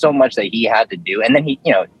 There's so much that he had to do. And then he,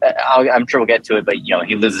 I'm sure we'll get to it, but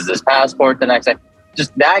he loses his passport the next day.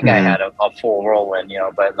 Just that guy had a full whirlwind,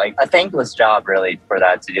 but like a thankless job really for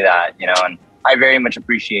that, to do that, and I very much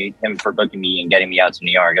appreciate him for booking me and getting me out to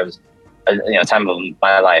New York. It was a time of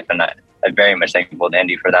my life, and I'm very much thankful to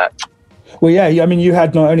Andy for that. Well, yeah, I mean, you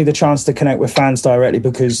had not only the chance to connect with fans directly,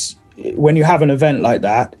 because when you have an event like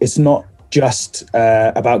that, it's not just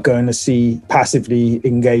about going to see, passively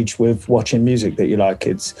engage with watching music that you like.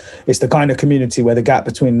 It's the kind of community where the gap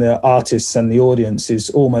between the artists and the audience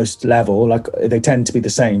is almost level. Like, they tend to be the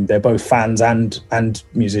same. They're both fans and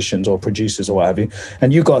musicians or producers or what have you.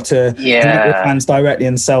 And you got to connect with fans directly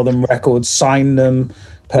and sell them records, sign them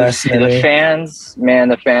personally. The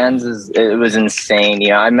fans, it was insane.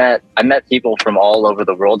 I met people from all over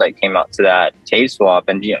the world that came out to that tape swap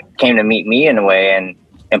and came to meet me in a way, and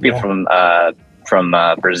people from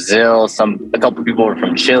Brazil, a couple people were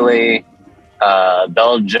from Chile,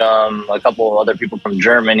 Belgium, a couple other people from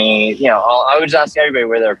Germany. I would just ask everybody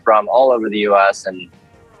where they're from, all over the US, and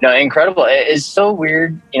incredible. It's so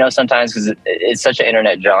weird, sometimes, because it's such an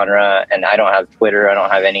internet genre, and I don't have Twitter, I don't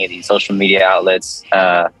have any of these social media outlets.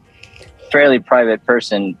 Fairly private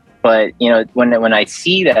person, but when I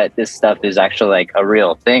see that this stuff is actually like a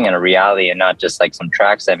real thing and a reality, and not just like some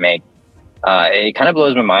tracks I make, it kind of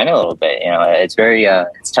blows my mind a little bit. It's very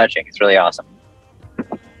it's touching. It's really awesome.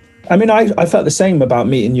 I mean, I felt the same about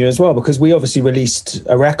meeting you as well, because we obviously released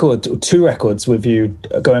a record, or 2 records with you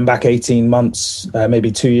going back 18 months, maybe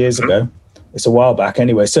 2 years ago. It's a while back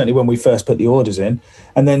anyway, certainly when we first put the orders in.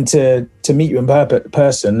 And then to meet you in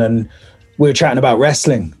person, and we were chatting about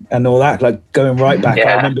wrestling and all that, like going right back.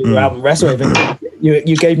 I remember your album Wrestlewave.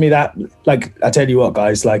 You gave me that, like, I tell you what,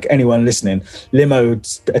 guys, like anyone listening,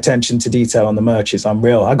 Limo's attention to detail on the merch is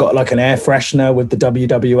unreal. I got like an air freshener with the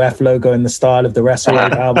WWF logo in the style of the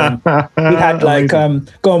Wrestlewave album. We had like,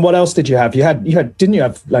 go on, what else did you have? You had, didn't you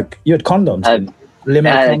have, like, you had condoms? Limo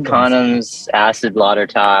condoms, acid blotter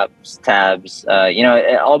tabs,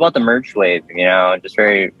 all about the merch wave, just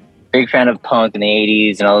very big fan of punk in the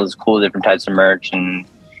 80s and all those cool different types of merch. And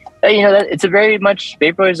it's a very much,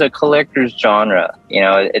 vaporwave is a collector's genre.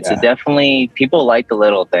 It's definitely, people like the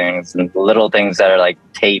little things, and the little things that are like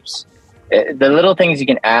tapes. The little things you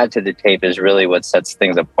can add to the tape is really what sets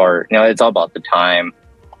things apart. It's all about the time.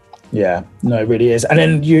 Yeah, no, it really is. And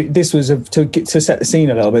then this was to set the scene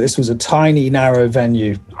a little bit. This was a tiny, narrow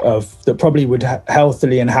venue that probably would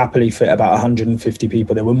healthily and happily fit about 150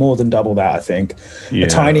 people. There were more than double that, I think. Yeah. A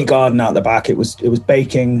tiny garden out the back. It was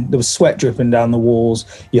baking. There was sweat dripping down the walls.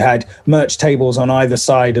 You had merch tables on either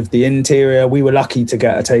side of the interior. We were lucky to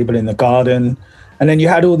get a table in the garden. And then you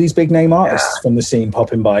had all these big name artists from the scene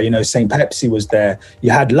popping by. St. Pepsi was there.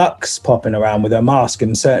 You had Lux popping around with her mask,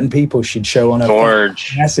 and certain people she'd show on a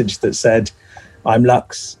message that said, "I'm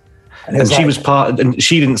Lux." And she was and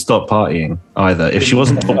she didn't stop partying either. If she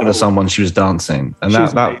wasn't talking to someone, she was dancing. And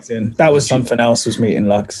that was something else, was meeting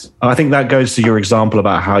Lux. I think that goes to your example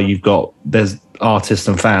about how there's artists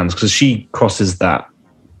and fans, because she crosses that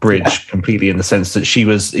bridge completely, in the sense that she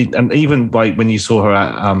was, and even like when you saw her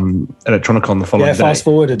at Electronicon the following day. Fast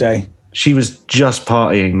forward a day. she was just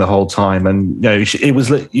partying the whole time, and it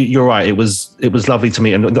was. You're right. It was lovely to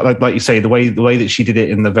me, and like you say, the way that she did it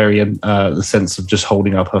in the sense of just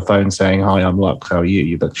holding up her phone, saying, "Hi, I'm Lux. How are you?"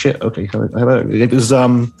 You're like, "Shit, okay, hello."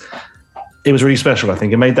 It was really special. I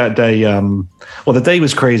think it made that day. The day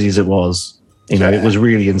was crazy as it was. It was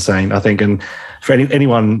really insane. I think, and for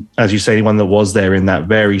anyone, as you say, anyone that was there in that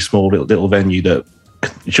very small little venue that.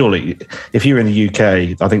 Surely, if you're in the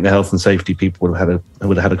UK, I think the health and safety people would have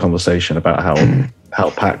had a conversation about how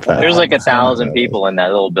packed that. There's like 1,000 people in that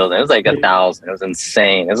little building. It was like 1,000. It was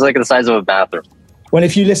insane. It was like the size of a bathroom. Well,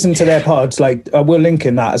 if you listen to their pods, like we'll link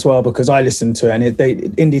in that as well because I listened to it, and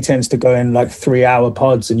indie tends to go in like 3-hour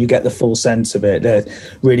pods, and you get the full sense of it. They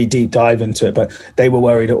really deep dive into it, but they were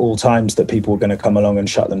worried at all times that people were going to come along and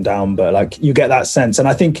shut them down. But like you get that sense, and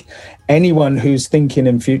I think anyone who's thinking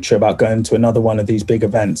in future about going to another one of these big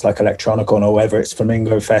events like Electronicon or whether it's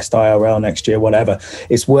Flamingo Fest, IRL next year, whatever,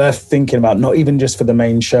 it's worth thinking about, not even just for the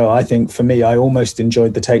main show. I think for me, I almost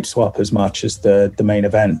enjoyed the tape swap as much as the main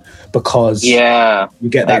event because you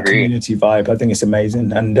get that community vibe. I think it's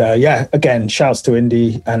amazing. And again, shouts to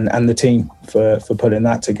Indy and the team for putting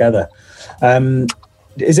that together.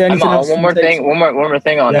 Is there anything else? One more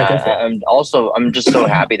thing on that. I'm just so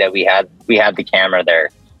happy that we had the camera there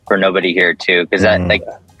for nobody here too, because that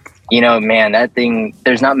that thing,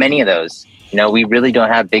 there's not many of those. We really don't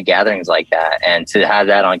have big gatherings like that, and to have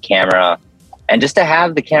that on camera and just to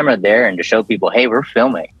have the camera there and to show people, hey, we're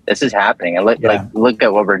filming, this is happening, and look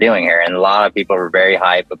at what we're doing here. And a lot of people were very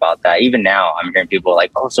hype about that. Even now I'm hearing people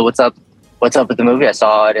like, oh, so what's up with the movie? I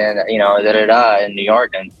saw it in in New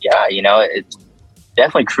York, and it's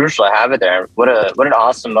definitely crucial to have it there. What an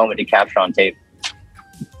awesome moment to capture on tape.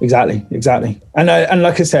 Exactly. And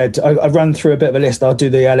like I said, I've run through a bit of a list. I'll do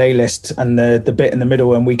the LA list and the bit in the middle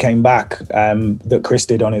when we came back that Chris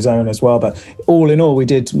did on his own as well. But all in all, we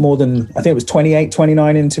did more than, I think it was 28,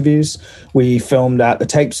 29 interviews. We filmed at the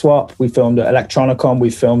Tape Swap. We filmed at Electronicon.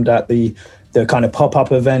 We filmed at the kind of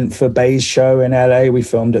pop-up event for Bay's show in LA. We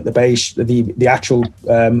filmed at the Bay's, the actual,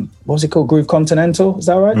 what was it called? Groove Continental, is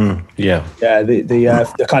that right? Yeah. Yeah,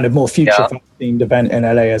 the kind of more future-themed event in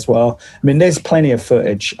LA as well. I mean, there's plenty of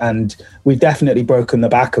footage, and we've definitely broken the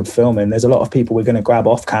back of filming. There's a lot of people we're going to grab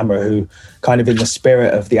off camera who kind of in the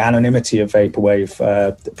spirit of the anonymity of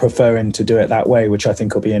Vaporwave, preferring to do it that way, which I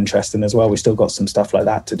think will be interesting as well. We still got some stuff like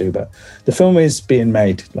that to do, but the film is being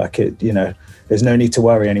made. Like it, there's no need to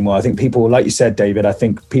worry anymore. I think people, like you said, David, I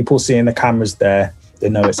think people seeing the cameras there, they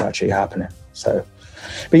know it's actually happening. So,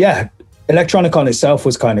 but yeah, Electronicon itself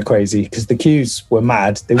was kind of crazy because the queues were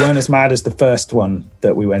mad. They weren't as mad as the first one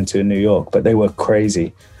that we went to in New York, but they were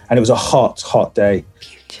crazy. And it was a hot day.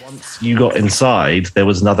 Once you got inside, there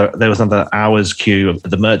was another hour's queue of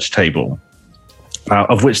the merch table,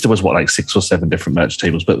 of which there was 6 or 7 different merch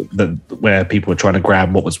tables, but where people were trying to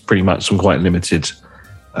grab what was pretty much some quite limited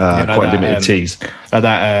limited tees.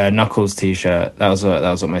 That Knuckles t-shirt. That was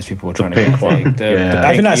what most people were trying to get.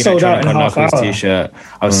 I think that sold out in half Knuckles hour. T-shirt.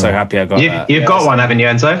 I was so happy I got that. You've got one, haven't you,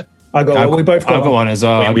 Enzo? I got one. We both got one as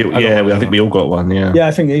well. I think we all got one. Yeah. Yeah,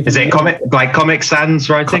 I think. Is it Comic Sans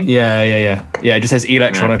writing? Yeah. It just says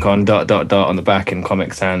Electronicon ... on the back and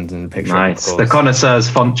Comic Sans and picture. Nice. The connoisseur's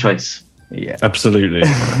font choice. Yeah, absolutely.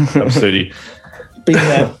 Been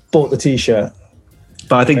there, bought the t-shirt.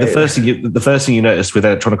 But I think the first thing you noticed with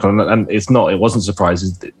Electronicon, and it wasn't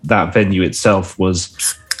surprising, that venue itself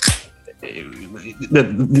was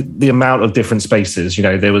the amount of different spaces.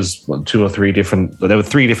 There was 2 or 3 different. There were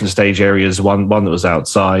 3 different stage areas. One that was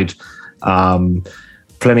outside.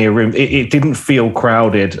 Plenty of room. It didn't feel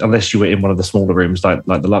crowded unless you were in one of the smaller rooms, like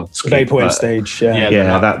the Lux Vaporwave stage.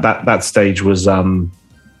 Yeah. That stage was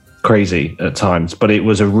crazy at times, but it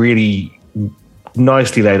was a really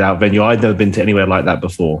nicely laid out venue. I'd never been to anywhere like that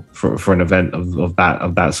before for an event of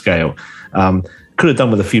that scale. Could have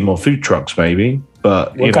done with a few more food trucks maybe,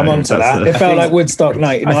 but we'll come on to that. It felt like Woodstock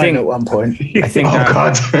 99 at one point. I think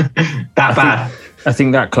God, that bad. I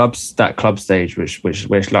think that club stage which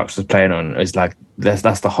Lux was playing on is like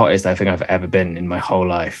that's the hottest I think I've ever been in my whole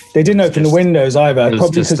life. They didn't open the windows either, probably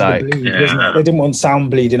because of the bleed, wasn't it? They didn't want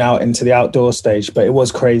sound bleeding out into the outdoor stage, but it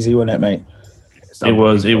was crazy, wasn't it, mate? It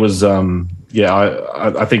was.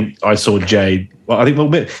 I think I saw Jay. Well, I think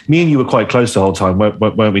me and you were quite close the whole time,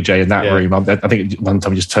 weren't we, Jay? In that room, I think one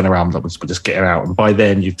time we just turned around, we're just getting out, and by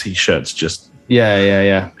then your t-shirts just.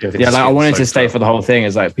 Yeah. I wanted to stay for the whole thing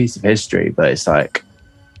as like a piece of history, but it's like,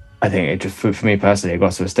 I think it just for me personally, it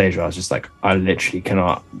got to a stage where I was just like, I literally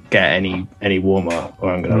cannot get any warmer,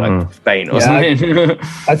 or I'm gonna faint or something.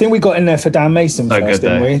 I think we got in there for Dan Mason first,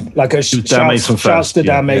 didn't we? Like shouts to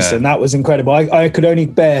Dan Mason. That was incredible. I could only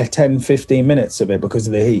bear 10-15 minutes of it because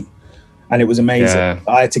of the heat. and it was amazing. Yeah.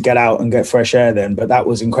 I had to get out and get fresh air then, but that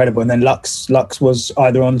was incredible. And then Lux was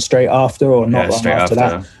either on straight after or not long after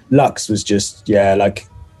that. Lux was just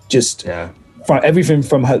everything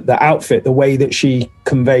from the outfit, the way that she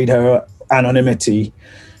conveyed her anonymity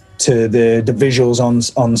to the visuals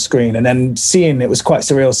on screen, and then it was quite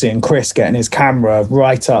surreal seeing Chris getting his camera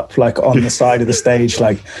right up like on the side of the stage.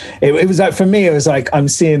 Like it was like, for me, it was like I'm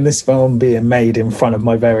seeing this film being made in front of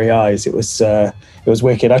my very eyes. It was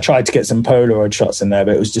wicked. I tried to get some Polaroid shots in there,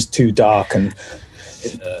 but it was just too dark, and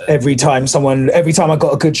every time I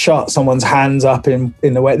got a good shot, someone's hands up in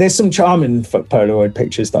the way. There's some charming Polaroid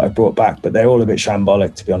pictures that I brought back, but they're all a bit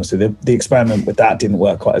shambolic, to be honest with you. The experiment with that didn't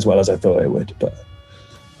work quite as well as I thought it would, but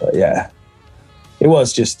yeah, it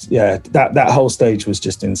was just, that whole stage was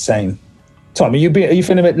just insane. Tom, are you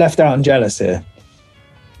feeling a bit left out and jealous here?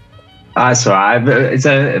 That's all right. It's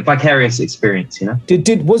a vicarious experience, you know.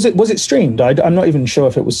 Was it streamed? I'm not even sure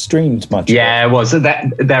if it was streamed much. Yeah, it was.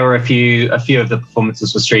 There were a few of the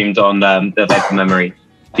performances were streamed on the Vapor Memory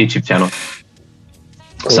YouTube channel.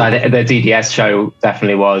 Cool. So the DDS show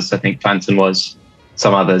definitely was. I think Phantom was.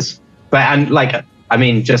 Some others,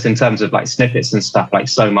 just in terms of like snippets and stuff, like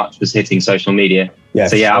so much was hitting social media. Yeah.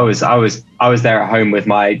 So yeah, sure. I was there at home with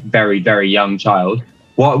my very, very young child.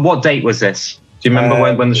 What date was this? Do you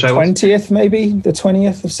remember when the show was? 20th, maybe the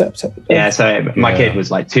 20th of September. Yeah. So my kid was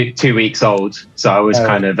like two weeks old, so I was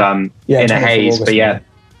kind of in a haze. August, but yeah,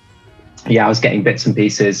 I was getting bits and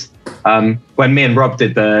pieces. When me and Rob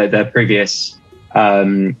did the previous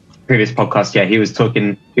podcast, he was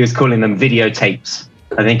calling them videotapes.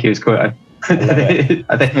 I think he was calling.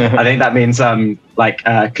 I think that means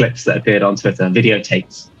clips that appeared on Twitter,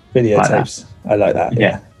 videotapes. Videotapes. I like that.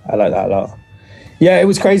 Yeah, I like that a lot. Yeah, it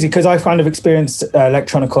was crazy because I kind of experienced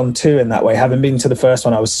Electronicon 2 in that way. Having been to the first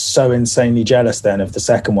one, I was so insanely jealous then of the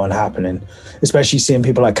second one happening, especially seeing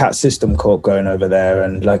people like Cat System Corp going over there,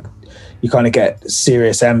 and like you kind of get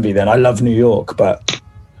serious envy then. I love New York, but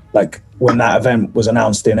like when that event was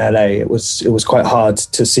announced in LA, it was quite hard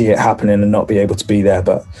to see it happening and not be able to be there.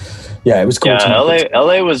 But yeah, it was cool. Yeah,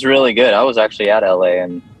 LA was really good. I was actually at LA,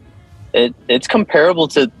 and it's comparable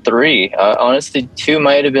to 3. Honestly, 2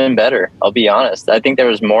 might have been better. I'll be honest. I think there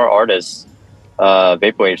was more artists,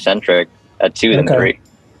 vaporwave centric at 2 than 3.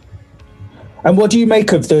 And what do you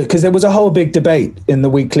make of because there was a whole big debate in the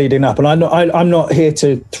week leading up, and I'm not here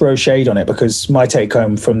to throw shade on it, because my take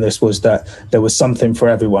home from this was that there was something for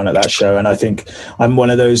everyone at that show, and I think I'm one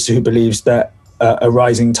of those who believes that a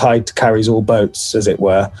rising tide carries all boats, as it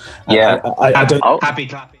were. Yeah, I don't happy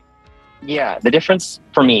clapping. Yeah, the difference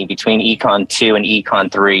for me between Econ 2 and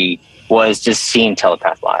Econ 3 was just seeing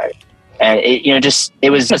Telepath live, and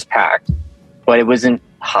it was just packed, but it wasn't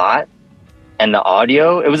hot. And the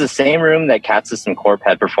audio, it was the same room that Cat System Corp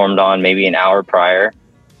had performed on maybe an hour prior.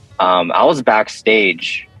 I was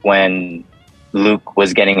backstage when Luke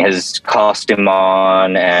was getting his costume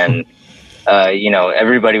on, and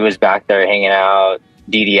everybody was back there hanging out.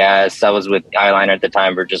 DDS, I was with Eyeliner at the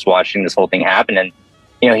time. We're just watching this whole thing happen, and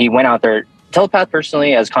he went out there. Telepath,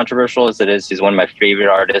 personally, as controversial as it is, he's one of my favorite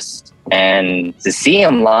artists, and to see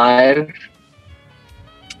him live,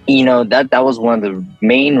 that was one of the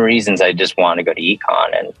main reasons I just wanted to go to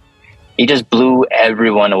Econ, and he just blew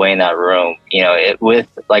everyone away in that room. With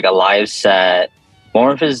like a live set,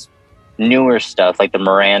 more of his newer stuff, like the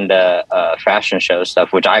Miranda fashion show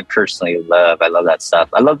stuff, which I personally love. I love that stuff.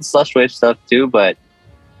 I love the Slush Wave stuff too, but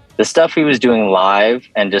the stuff he was doing live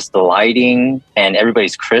and just the lighting and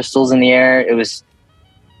everybody's crystals in the air, it was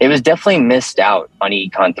definitely missed out on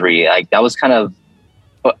Econ 3. Like that was kind of,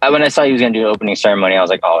 when I saw he was going to do an opening ceremony, I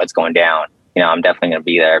was like, oh, it's going down. I'm definitely going to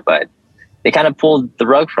be there. But they kind of pulled the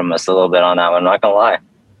rug from us a little bit on that one, I'm not going to lie.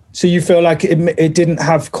 So you feel like it didn't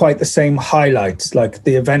have quite the same highlights? Like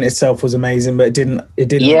the event itself was amazing, but it didn't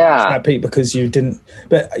snap peak because you didn't.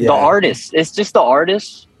 But yeah. The artists, it's just the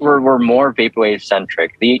artists were more vaporwave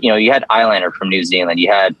centric. You had Eyeliner from New Zealand,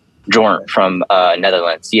 you had Jorn from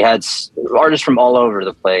Netherlands, you had artists from all over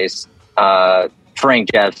the place.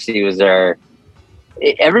 Frank Jeffs, he was there.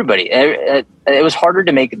 Everybody. It was harder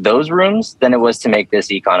to make those rooms than it was to make this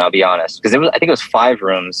Econ, I'll be honest, because I think it was 5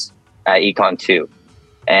 rooms at Econ 2.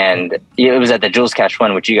 And it was at the Jules Catch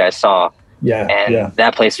one, which you guys saw. Yeah. And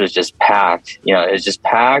that place was just packed. It was just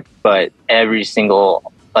packed, but every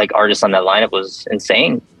single artist on that lineup was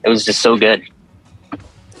insane. It was just so good.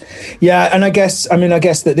 Yeah, and I guess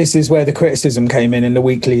that this is where the criticism came in the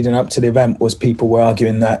week leading up to the event, was people were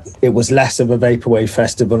arguing that it was less of a vaporwave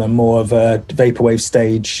festival and more of a vaporwave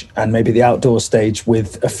stage, and maybe the outdoor stage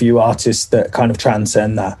with a few artists that kind of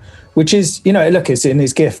transcend that. which is, you know, look, it's in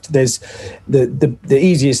his gift. There's the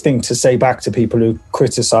easiest thing to say back to people who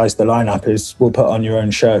criticize the lineup is, we'll put on your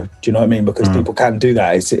own show. Do you know what I mean? Because people can do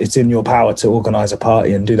that. It's in your power to organize a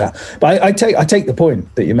party and do that. But I take the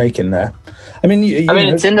point that you're making there. I mean,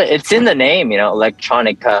 it's in the name, you know,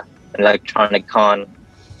 electronica, electronicon.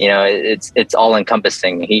 You know, it's all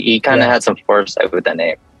encompassing. He kind of had some foresight with that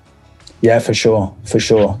name. Yeah, for sure.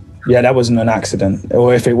 Yeah, that wasn't an accident,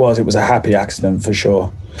 or if it was a happy accident for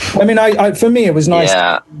sure. I mean, I for me it was nice.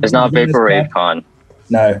 Yeah, it's not Vaporwave Con.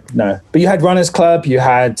 No. But you had Runners Club. You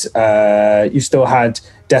had you still had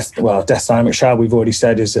Death Dynamic Shout. We've already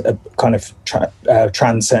said is a kind of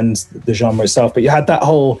transcends the genre itself. But you had that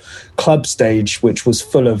whole club stage, which was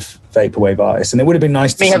full of vaporwave artists, and it would have been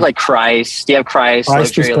nice to you have like Christ. You have Christ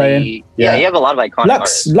was playing. Yeah, you have a lot of iconic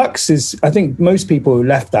artists. Lux is, I think most people who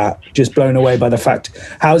left that just blown away by the fact,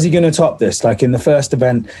 how is he going to top this? Like in the first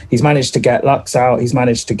event, he's managed to get Lux out. He's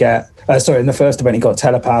managed to get, in the first event, he got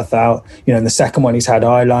Telepath out. You know, in the second one, he's had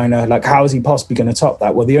Eyeliner. Like, how is he possibly going to top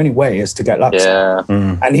that? Well, the only way is to get Lux out.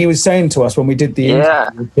 And he was saying to us when we did the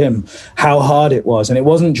interview with him, how hard it was. And it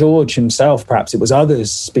wasn't George himself, perhaps. It was others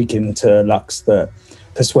speaking to Lux that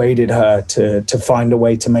persuaded her to find a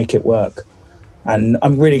way to make it work. And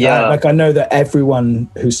I'm really glad. Like, I know that everyone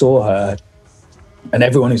who saw her and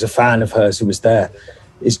everyone who's a fan of hers who was there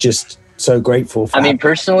is just so grateful for her.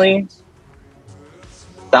 Personally,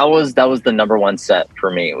 that was the number one set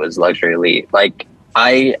for me. It was Luxury Elite. Like,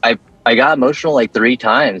 I got emotional like 3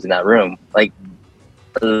 times in that room. Like,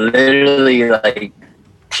 literally, like,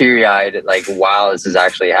 teary-eyed, like, wow, this is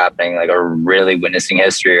actually happening. Like, we're really witnessing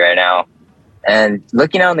history right now. And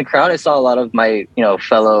looking out in the crowd, I saw a lot of my, you know,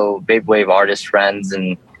 fellow vaporwave artist friends, and,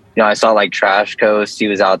 you know, I saw like Trash Coast. He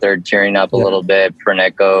was out there tearing up a little bit.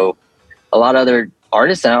 Perneco, a lot of other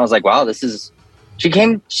artists, and I was like, wow, this is. She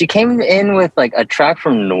came in with like a track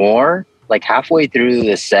from Noir, like halfway through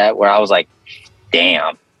the set, where I was like,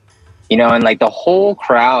 damn, you know, and like the whole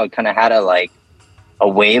crowd kind of had a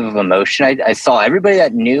wave of emotion. I saw everybody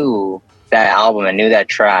that knew that album and knew that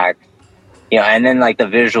track. You know, and then like the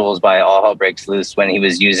visuals by All Hell Breaks Loose when he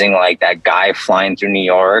was using like that guy flying through New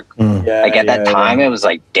York. Like at that time, it was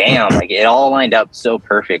like, damn, like it all lined up so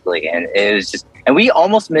perfectly. And it was just, and we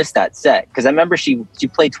almost missed that set because I remember she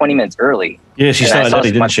played 20 minutes early. Yeah, she started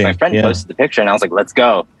early, didn't she? My friend posted the picture and I was like, let's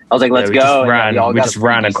go. I was like, let's go. We just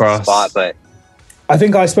ran across. Spot, but I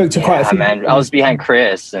think I spoke to quite a few. Man, I was behind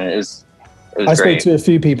Chris and it was I great. spoke to a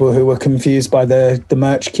few people who were confused by the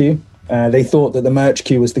merch queue. They thought that the merch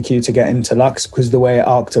queue was the queue to get into Lux because of the way it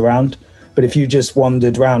arced around. But if you just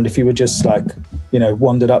wandered around, if you were just like, you know,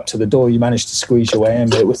 wandered up to the door, you managed to squeeze your way in.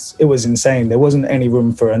 But it was insane. There wasn't any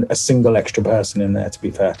room for a single extra person in there, to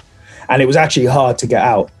be fair. And it was actually hard to get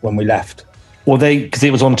out when we left. Well, because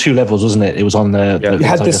it was on 2 levels, wasn't it? It was on the you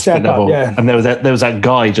had to step up, and there was that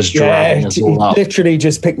guy just dragging us all up. Literally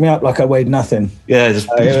just picked me up like I weighed nothing. Yeah, just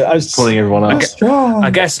I was pulling everyone up.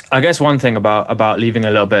 I guess one thing about leaving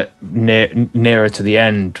a little bit nearer to the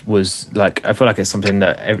end was like, I feel like it's something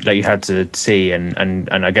that you had to see, and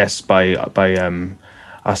I guess by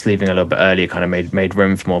us leaving a little bit earlier kind of made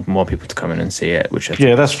room for more people to come in and see it, which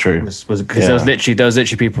that's true. Was because there was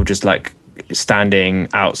literally people just like standing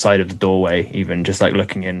outside of the doorway, even just like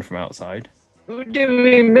looking in from outside. Who did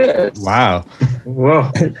we miss? Wow. Whoa.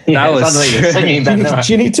 That was singing.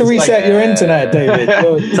 Do you need to reset your internet, David?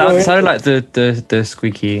 Sounded like the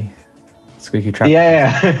squeaky trap.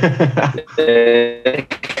 Yeah.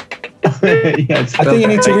 I think you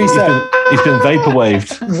need to reset. He's been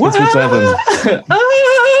vaporwaved. What?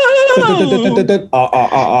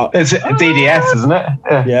 It's DDS, isn't it?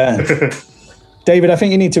 Yeah. David, I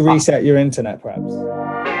think you need to reset your internet, perhaps.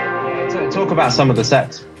 Talk about some of the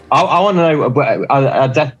sets. I want to know,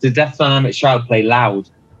 did Death Dynamic Shroud play loud?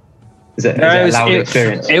 Is it a loud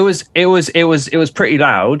experience? It was pretty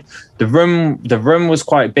loud. The room was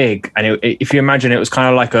quite big, and if you imagine, it was kind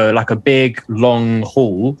of like a big long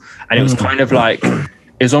hall, and it was kind of like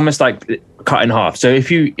it was almost like cut in half. So if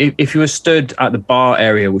you were stood at the bar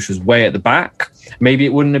area, which was way at the back, maybe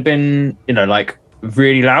it wouldn't have been, you know, like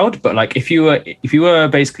really loud, but like if you were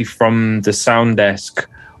basically from the sound desk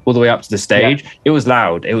all the way up to the stage, it was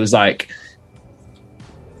loud. It was like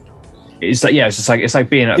it's like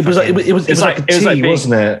being at it was like a T,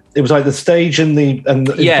 wasn't it? It was like the stage and the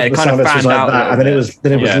it kind of fanned out that, and then it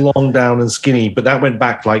was long down and skinny, but that went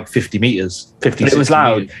back like 50 meters. It was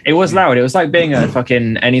loud. Meters. It was loud. It was like being at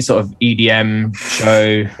fucking any sort of EDM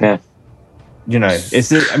show. Yeah. You know,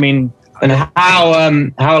 I mean, And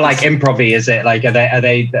how like improv-y is it? Like, are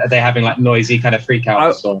they having like noisy kind of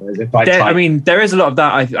freakouts, or is it quite tight? I mean, there is a lot of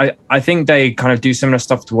that. I think they kind of do similar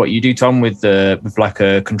stuff to what you do, Tom, with like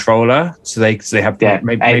a controller. So they have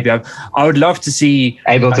maybe I would love to see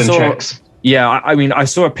Ableton tricks. Yeah, I mean, I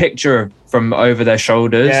saw a picture from over their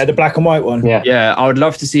shoulders. Yeah, the black and white one. Yeah. I would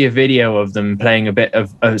love to see a video of them playing a bit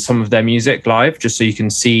of some of their music live, just so you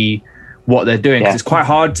can see what they're doing. Because it's quite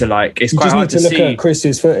hard to like. It's quite hard to see. You just need to look at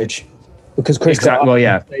Chris's footage. Because Chris got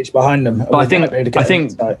stage behind them. But I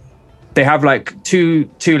think they have like two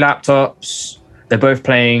laptops. They're both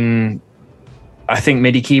playing, I think,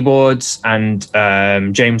 MIDI keyboards, and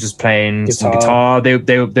James was playing some guitar. They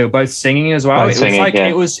were both singing as well.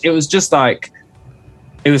 It was just like,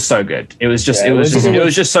 it was so good. It was just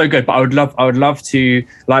so good. But I would love to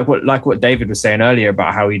like what David was saying earlier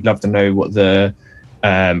about how he'd love to know what the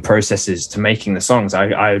process is to making the songs.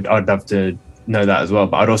 I'd love to know that as well,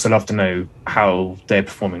 but I'd also love to know how they're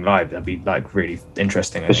performing live. That'd be like really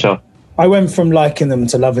interesting. For sure. I went from liking them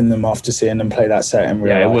to loving them after seeing them play that set in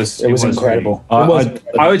real life. It was incredible. Really,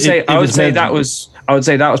 I would say that was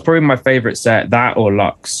probably my favorite set. That or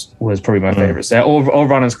Lux was probably my favorite set, or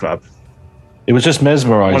Runners Club. It was just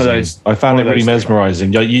mesmerizing. One of those. I found it really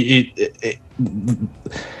mesmerizing.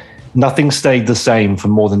 Nothing stayed the same for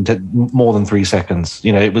more than 3 seconds.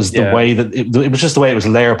 You know, it was the way that it was just the way it was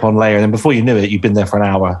layer upon layer, and then before you knew it, you'd been there for an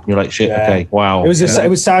hour. You're like, shit, okay, wow. It was it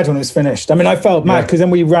was sad when it was finished. I mean, I felt mad because then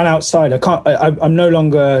we ran outside. I'm no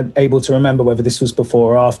longer able to remember whether this was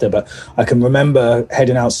before or after, but I can remember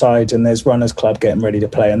heading outside and there's Runners Club getting ready to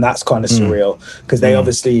play, and that's kind of surreal because they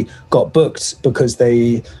obviously got booked because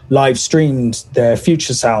they live streamed their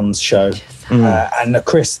Future Sounds show. And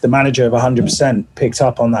Chris, the manager of 100%, picked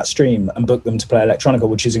up on that stream and booked them to play electronica,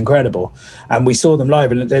 which is incredible. And we saw them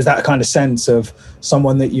live, and there's that kind of sense of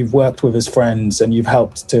someone that you've worked with as friends and you've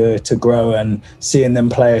helped to grow, and seeing them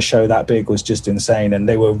play a show that big was just insane. And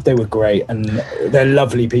they were great, and they're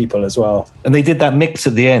lovely people as well. And they did that mix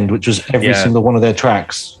at the end, which was every single one of their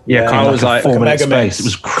tracks. Yeah, Carl was like 4 minute space. It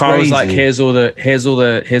was crazy. Carl was like, here's all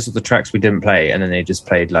the tracks we didn't play, and then they just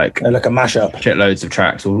played like a mashup, shitloads of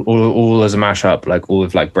tracks, all as a mashup, like all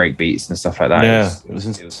with like break beats and stuff like that. Yeah, it was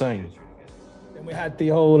insane. And we had the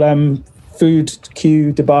whole food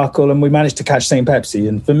queue debacle, and we managed to catch St. Pepsi.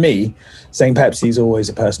 And for me, St. Pepsi is always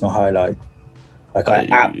a personal highlight. Like I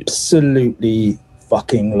absolutely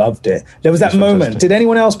fucking loved it. There was that moment. Fantastic. Did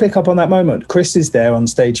anyone else pick up on that moment? Chris is there on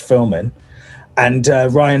stage filming, and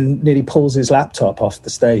Ryan nearly pulls his laptop off the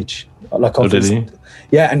stage. Like off did he?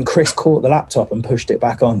 Yeah, and Chris caught the laptop and pushed it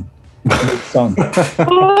back on. Song.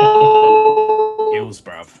 Hills,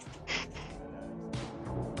 bruv.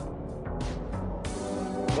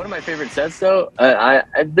 One of my favorite sets, though,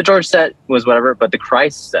 the George set was whatever, but the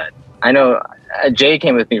Christ set, I know Jay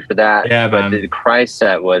came with me for that. Yeah, but the Christ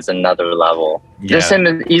set was another level. Yeah. Just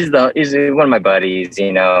him, he's one of my buddies,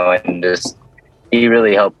 you know, and just he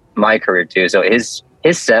really helped my career too. So his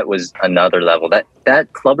set was another level.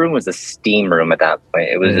 That club room was a steam room at that point.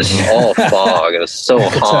 It was just all fog. It was so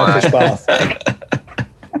hot.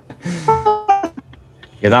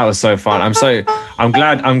 Yeah, that was so fun. I'm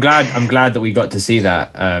glad that we got to see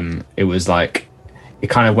that. It was like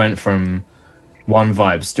it kind of went from one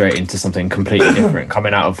vibe straight into something completely different.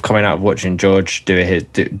 coming out of watching George do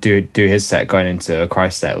his set, going into a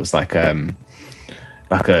Christ set, was like a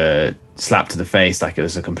slap to the face. Like it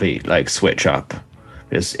was a complete like switch up.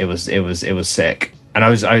 It was sick. And I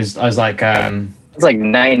was like it's like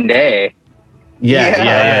 9 day.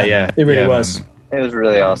 Yeah. It really was. It was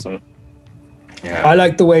really awesome. Yeah. I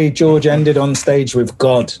like the way George ended on stage with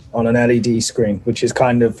God on an LED screen, which is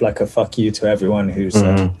kind of like a fuck you to everyone who's.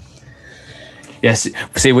 Yes.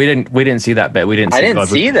 See, we didn't see that bit. We didn't. I see didn't God.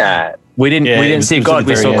 see that. We didn't see God.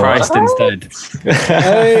 We saw Christ instead.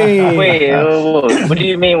 Hey. Wait, what do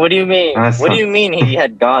you mean? What do you mean? What do you mean he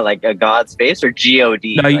had God, like a God's face, or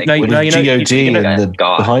G-O-D? No, like, you know,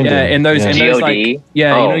 God. Behind yeah, him. in those, Yeah. in those like, you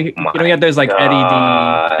know, he had those like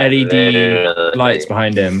LED lights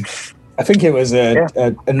behind him. I think it was a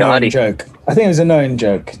known joke. I think it was a known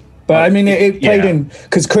joke. But I mean, it played in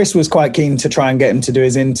because Chris was quite keen to try and get him to do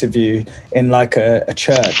his interview in like a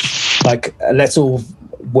church, like let's all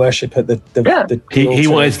worship at the He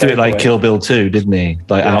wanted to do it like Kill Bill 2, didn't he?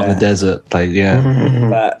 Like out in the desert, like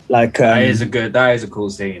But like that is a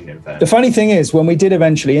cool scene. In fact, the funny thing is, when we did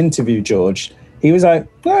eventually interview George, he was like,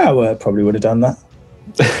 "Yeah, well, probably would have done that."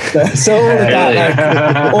 So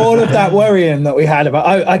all of that worrying that we had about,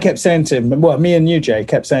 I kept saying to him, well, me and you, Jay,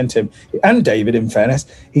 kept saying to him, and David, in fairness,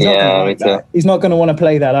 he's not going to want to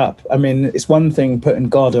play that up. I mean, it's one thing putting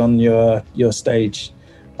God on your stage,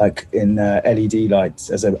 like in LED lights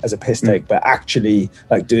as a piss take, but actually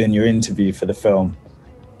like doing your interview for the film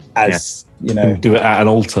as you know, do it at an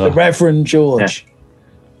altar. The Reverend George. Yeah.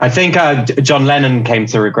 I think John Lennon came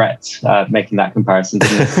to regret making that comparison,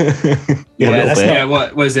 didn't he?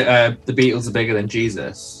 What was it? The Beatles are bigger than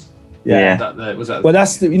Jesus. Yeah. Well,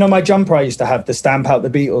 that's my jumper I used to have, the Stamp Out the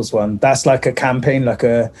Beatles one. That's like a campaign, like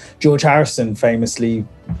George Harrison famously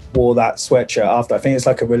wore that sweatshirt after. I think it's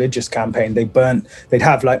like a religious campaign. They'd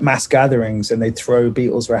have like mass gatherings and they'd throw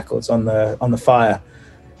Beatles records on the fire,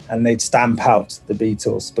 and they'd stamp out the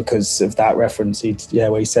Beatles because of that reference.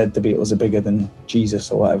 Where he said the Beatles are bigger than Jesus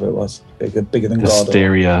or whatever it was, bigger than God.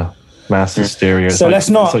 Hysteria, mass hysteria. So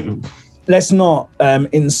let's not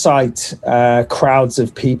incite crowds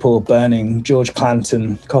of people burning George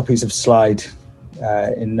Clanton copies of Slide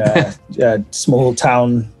in small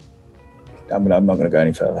town. I'm not going to go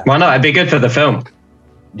any further. Why not? It'd be good for the film.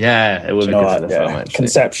 Yeah, it would be good for the film, actually.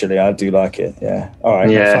 Conceptually, I do like it. Yeah. All right.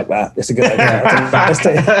 Yeah. Fuck that. It's a good idea. I'll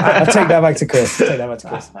take that back to Chris.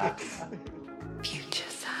 Future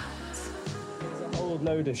sounds. There's a whole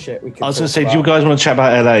load of shit we could I was going to talk say, do you guys want to chat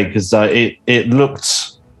about LA? Because it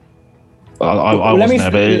looked... I wasn't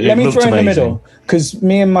there, but let me throw amazing. in the middle, because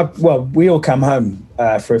we all come home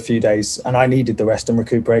for a few days, and I needed the rest and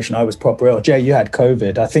recuperation. I was proper ill. Jay, you had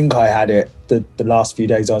COVID. I think I had it the last few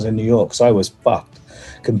days I was in New York, so I was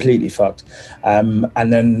completely fucked. And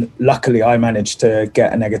then luckily I managed to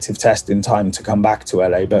get a negative test in time to come back to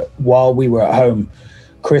LA. But while we were at home,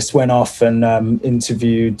 Chris went off and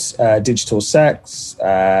interviewed Digital Sex,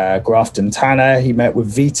 Grafton Tanner. He met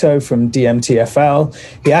with Vito from DMTFL.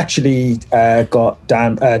 He actually got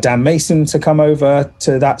Dan Mason to come over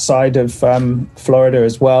to that side of Florida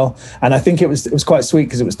as well. And I think it was quite sweet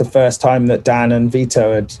because it was the first time that Dan and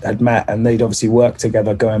Vito had met, and they'd obviously worked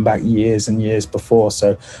together going back years and years before.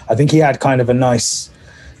 So I think he had kind of a nice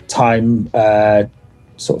time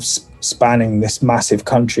sort of spanning this massive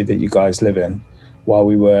country that you guys live in, while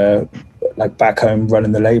we were like back home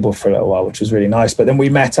running the label for a little while, which was really nice. But then we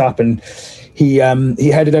met up, and he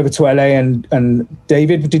headed over to LA. And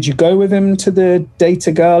David, did you go with him to the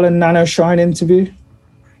Data Girl and Nano Shine interview?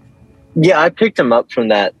 Yeah, I picked him up from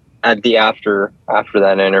that at the after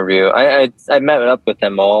that interview. I met up with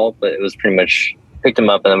them all, but it was pretty much picked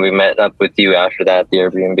him up, and then we met up with you after that at the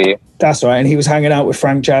Airbnb. That's right. And he was hanging out with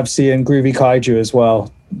Frank Javsi and Groovy Kaiju as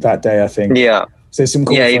well that day, I think. Yeah. So there's some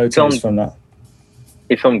cool photos from that.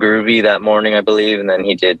 He filmed Groovy that morning, I believe, and then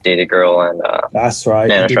he did Data Girl and that's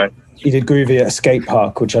right. He did Groovy at a skate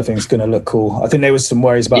park, which I think is going to look cool. I think there was some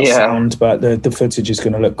worries about sound, but the footage is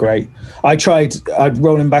going to look great. I'd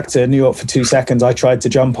rolling back to New York for 2 seconds. I tried to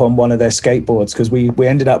jump on one of their skateboards because we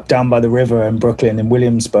ended up down by the river in Brooklyn in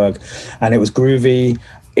Williamsburg, and it was Groovy,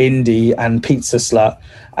 Indie, and Pizza Slut,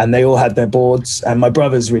 and they all had their boards. And my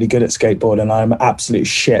brother's really good at skateboarding, and I'm absolute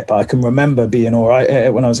shit, but I can remember being all right at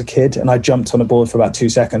it when I was a kid, and I jumped on a board for about 2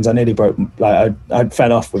 seconds. I nearly broke, like I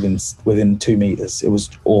fell off within 2 meters. It was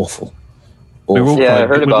awful. I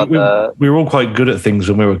heard about that. We were all quite good at things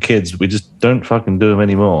when we were kids. We just don't fucking do them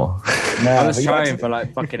anymore. No, I was trying for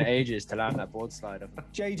like fucking ages to land that board slider.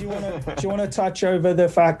 Jay, do you want to touch over the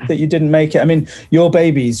fact that you didn't make it? I mean, your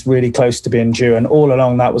baby's really close to being due, and all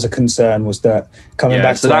along that was a concern, was that coming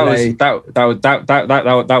back to LA.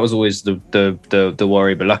 That was always the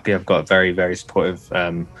worry. But luckily, I've got a very, very supportive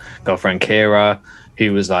girlfriend, Kira,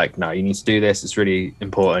 who was like, "No, you need to do this. It's really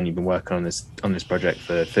important. You've been working on this project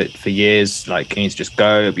for years. Like, you need to just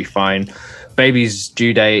go. It'll be fine." Baby's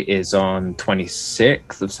due date is on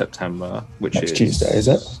 26th of September, which Next is Tuesday, is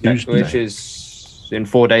it? Which is in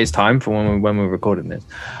 4 days' time from when we're recording this.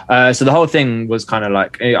 So the whole thing was kind of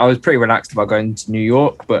like, I was pretty relaxed about going to New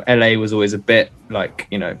York, but LA was always a bit like,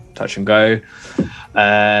 touch and go.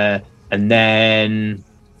 And then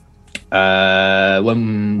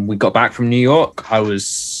when we got back from New York,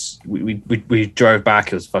 we drove back.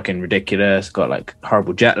 It was fucking ridiculous. Got like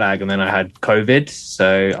horrible jet lag, and then I had COVID.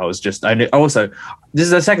 So I was just, this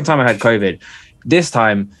is the second time I had COVID. This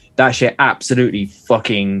time that shit absolutely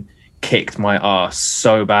fucking kicked my ass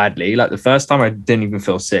so badly. Like the first time I didn't even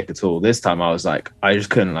feel sick at all. This time I was like, I just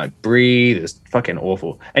couldn't like breathe. It was fucking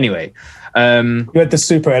awful. Anyway, you had the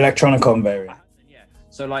super electronicon variant. Yeah.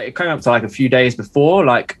 So like it came up to like a few days before,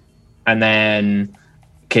 like, and then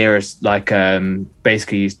Kira's like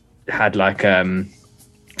basically had like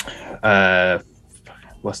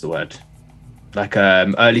what's the word, like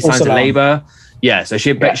early signs of labor. Yeah, so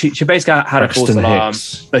she basically had a false alarm,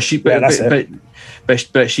 but she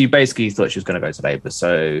basically thought she was going to go to labor.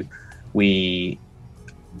 So we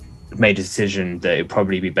made a decision that it'd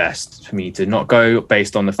probably be best for me to not go,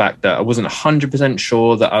 based on the fact that I wasn't 100%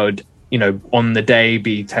 sure that I would on the day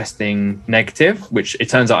be testing negative, which it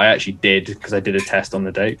turns out I actually did because I did a test on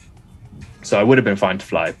the day. So I would have been fine to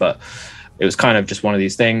fly, but it was kind of just one of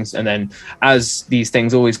these things. And then as these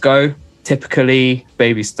things always go, typically,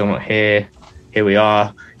 baby's still not here. Here we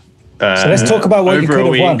are. So let's talk about what you could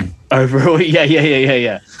have won. Over a week. Yeah.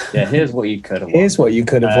 Here's what you could have won. Here's what you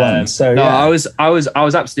could have won. So no, I was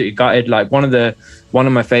absolutely gutted. Like one of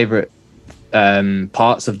my favorite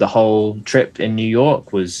parts of the whole trip in New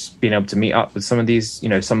York was being able to meet up with some of these,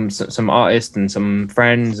 some artists and some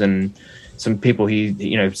friends and some people he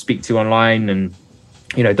speak to online and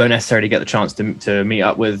don't necessarily get the chance to meet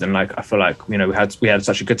up with. And like I feel like we had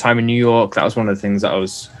such a good time in New York. That was one of the things that I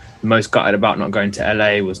was most gutted about not going to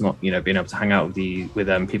LA, was not being able to hang out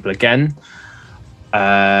with people again.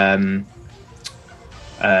 But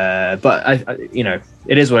I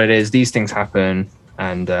it is what it is. These things happen,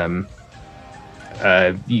 and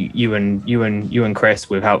you and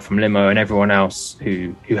Chris, with help from Limo and everyone else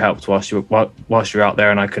who helped whilst you were out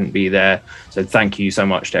there, and I couldn't be there. So thank you so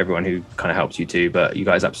much to everyone who kind of helped you too. But you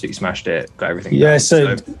guys absolutely smashed it, got everything. Yeah. done.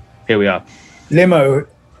 So here we are. Limo,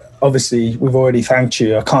 obviously we've already thanked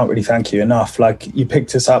you. I can't really thank you enough. Like, you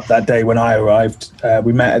picked us up that day when I arrived.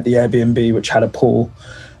 We met at the Airbnb, which had a pool.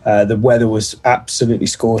 The weather was absolutely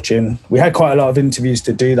scorching. We had quite a lot of interviews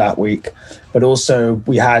to do that week, but also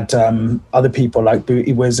we had other people like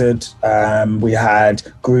Booty Wizard. We had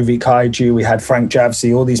Groovy Kaiju. We had Frank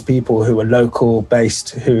Javsey, all these people who were local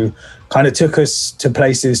based, who kind of took us to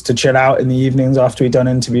places to chill out in the evenings after we'd done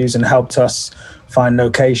interviews and helped us find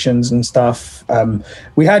locations and stuff.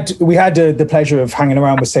 We had the pleasure of hanging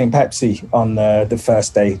around with St. Pepsi on the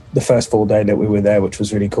first full day that we were there, which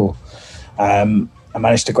was really cool. I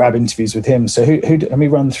managed to grab interviews with him. So let me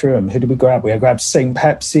run through them. Who did we grab? We grabbed St.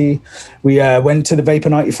 Pepsi. We went to the Vapor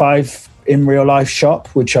 95 in real life shop,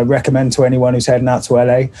 which I recommend to anyone who's heading out to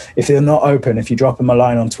LA. If they're not open, if you drop him a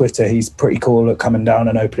line on Twitter, he's pretty cool at coming down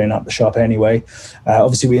and opening up the shop anyway.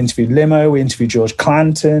 Obviously, we interviewed Limo, we interviewed George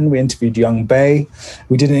Clanton, we interviewed Young Bay.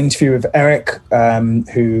 We did an interview with Eric,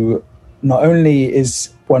 who not only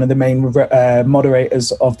is one of the main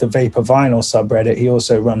moderators of the Vapor Vinyl subreddit, he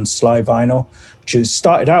also runs Sly Vinyl, which has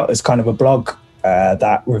started out as kind of a blog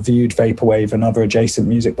that reviewed Vaporwave and other adjacent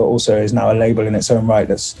music, but also is now a label in its own right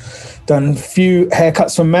that's done a few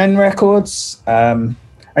Haircuts for Men records. And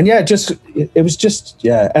yeah, it was just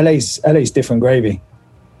LA's different gravy.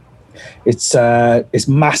 It's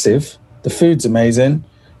massive. The food's amazing.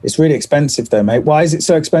 It's really expensive though, mate. Why is it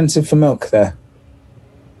so expensive for milk there?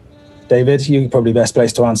 David, you're probably best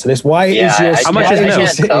placed to answer this. Why is your... How much is milk? I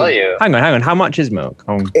can't tell you. Hang on. How much is milk?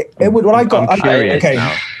 I'll put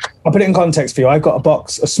it in context for you. I got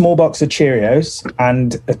a small box of Cheerios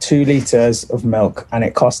and 2 liters of milk, and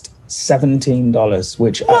it cost $17,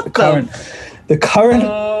 which at the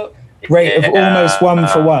current rate of almost 1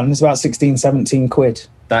 for 1 is about 16, 17 quid.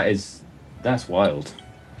 That's wild.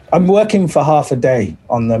 I'm working for half a day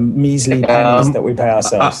on the measly pennies that we pay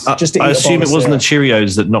ourselves. I assume it wasn't the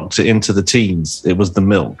Cheerios that knocked it into the teens. It was the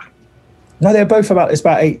milk. No, they're both about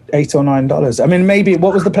 $8 or $9. I mean, maybe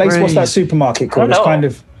what was the place? What's that supermarket called? It's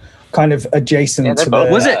kind of adjacent to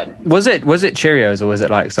the. Was it Cheerios, or was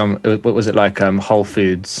it like Whole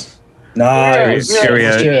Foods? No,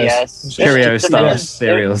 Cheerios. Cheerios style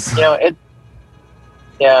cereals.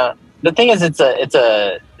 The thing is, it's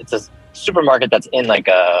a supermarket that's in like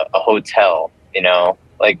a hotel,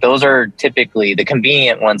 like those are typically the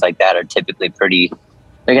convenient ones. Like that are typically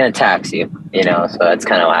they're gonna tax you, so that's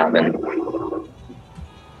kind of what happened.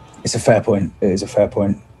 It's a fair point. It is a fair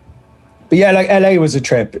point. But yeah, like LA was a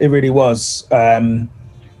trip. It really was. St.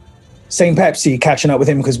 Pepsi, catching up with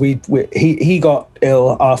him because he got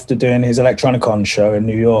ill after doing his Electronicon show in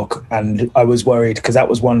New York, and I was worried because that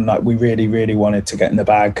was one that we really, really wanted to get in the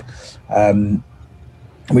bag.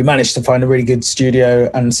 We managed to find a really good studio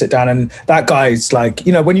and sit down, and that guy's like,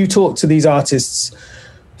 when you talk to these artists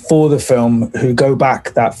for the film who go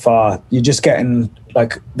back that far, you're just getting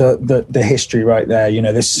like the history right there.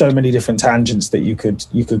 There's so many different tangents that you could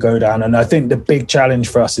go down, and I think the big challenge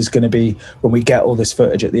for us is going to be when we get all this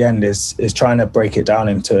footage at the end is trying to break it down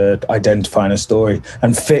into identifying a story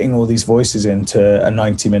and fitting all these voices into a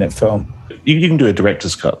 90-minute film. You can do a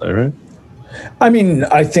director's cut though, right? I mean,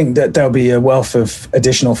 I think that there'll be a wealth of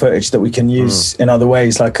additional footage that we can use in other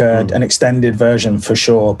ways, like an extended version for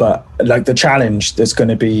sure. But like the challenge that's going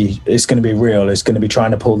to be real. It's going to be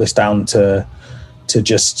trying to pull this down to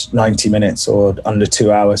just 90 minutes or under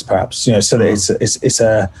 2 hours, perhaps. So that it's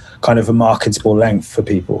a kind of a marketable length for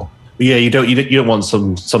people. Yeah, you don't want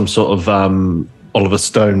some sort of Oliver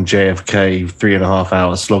Stone JFK 3.5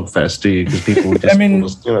 hour slogfest, do you? Because people just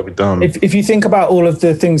want be done. If you think about all of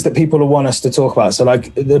the things that people will want us to talk about, so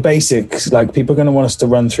like the basics, like people are going to want us to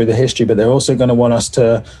run through the history, but they're also going to want us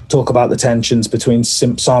to talk about the tensions between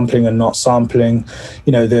sampling and not sampling,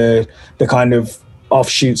 you know, the kind of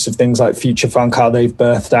offshoots of things like future funk, how they've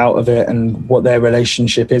birthed out of it and what their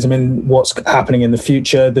relationship is. I mean, what's happening in the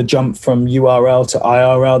future, the jump from URL to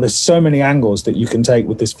IRL. There's so many angles that you can take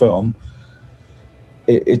with this film.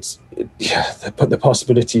 The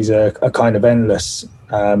possibilities are kind of endless.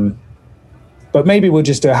 But maybe we'll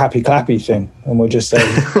just do a happy clappy thing and we'll just say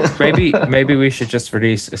maybe we should just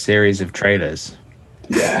release a series of trailers.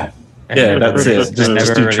 Yeah, that's it.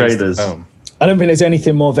 Just do trailers. I don't think there's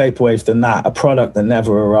anything more vaporwave than that, a product that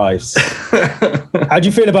never arrives. How do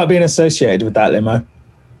you feel about being associated with that, Limo?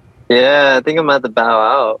 Yeah, I think I'm at the bow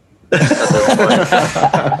out at this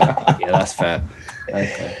point. Yeah, that's fair.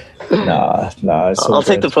 Okay. No. I'll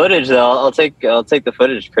take the footage though. I'll take the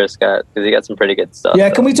footage Chris got, because he got some pretty good stuff. Yeah,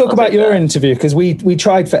 can we talk about your interview? Because we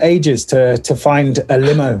tried for ages to find a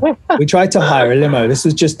limo. We tried to hire a limo. This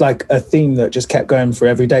was just like a theme that just kept going for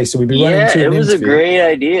every day. So we'd be running through. Yeah, it was a great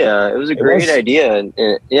idea. It was a great idea. And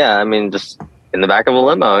yeah, I mean, just in the back of a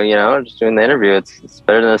limo, you know, just doing the interview. It's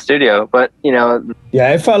better than the studio. But, you know.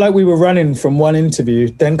 Yeah, it felt like we were running from one interview,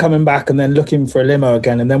 then coming back and then looking for a limo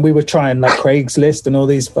again. And then we were trying like Craigslist and all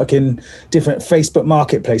these fucking different Facebook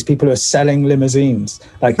marketplace, people who are selling limousines.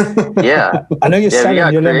 Like, yeah, I know you're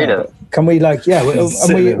selling your limo. Can we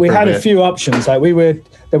we had a few options. Like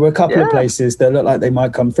there were a couple of places that looked like they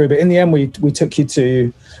might come through. But in the end, we took you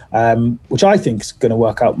to, which I think is going to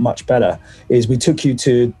work out much better, is we took you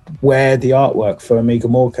to where the artwork for Amiga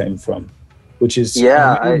More came from, which is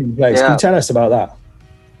Can you tell us about that?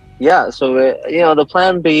 Yeah, so the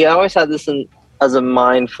plan B, I always had this as a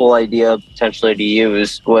mindful idea potentially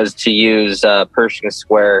was to use Pershing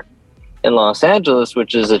Square in Los Angeles,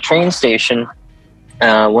 which is a train station.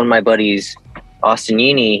 One of my buddies, Austin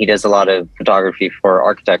Yini, he does a lot of photography for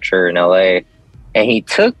architecture in LA, and he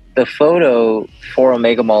took the photo for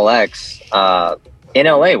Omega Mall X in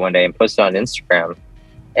LA one day and posted it on Instagram.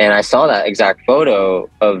 And I saw that exact photo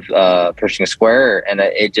of Pershing Square, and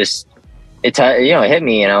it hit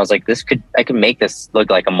me, and I was like, I could make this look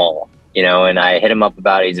like a mall, you know. And I hit him up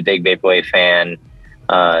about it. He's a big vaporwave fan,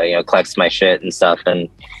 collects my shit and stuff, and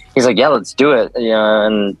he's like, yeah, let's do it, you know,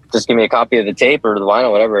 and just give me a copy of the tape or the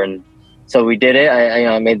vinyl, whatever. And so we did it.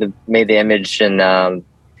 I made the image, and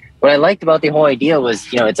what I liked about the whole idea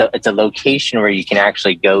was, you know, it's a location where you can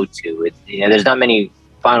actually go to. There's not many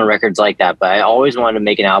vinyl records like that, but I always wanted to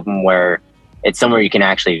make an album where it's somewhere you can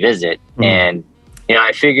actually visit. And you know,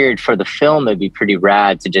 I figured for the film it'd be pretty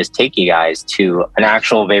rad to just take you guys to an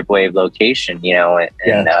actual vaporwave location, you know,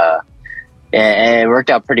 and it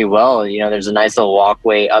worked out pretty well. You know, there's a nice little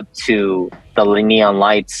walkway up to the neon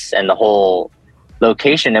lights and the whole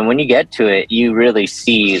location, and when you get to it, you really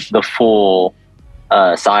see the full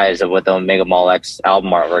size of what the Omega Mall X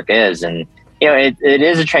album artwork is. And you know, it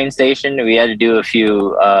is a train station. We had to do a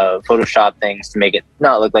few Photoshop things to make it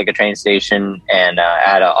not look like a train station and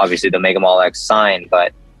add obviously the Omega Mall X sign.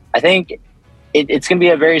 But I think it's going to be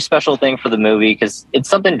a very special thing for the movie because it's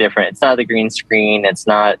something different. It's not the green screen. It's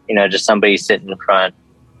not, you know, just somebody sitting in front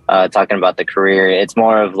talking about the career. It's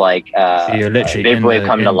more of like so you're literally vaporwave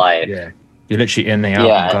come to life. Yeah, you're literally in the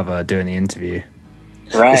album cover doing the interview.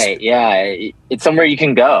 Right, yeah. It's somewhere you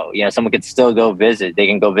can go. You know, someone could still go visit. They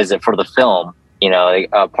can go visit for the film, you know,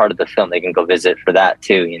 part of the film. They can go visit for that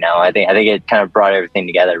too, you know. I think it kind of brought everything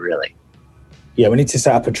together, really. Yeah, we need to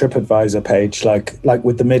set up a TripAdvisor page, like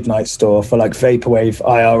with the Midnight Store for like vaporwave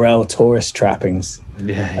IRL tourist trappings.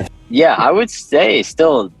 Yeah, I would say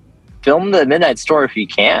still film the Midnight Store if you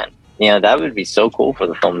can. You know, that would be so cool for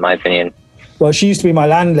the film, in my opinion. Well, she used to be my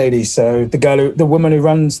landlady, so the woman who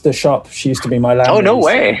runs the shop, she used to be my landlady. Oh, no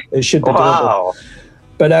way! So it should be doable.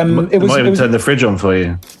 But it might even turn the fridge on for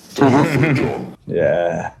you.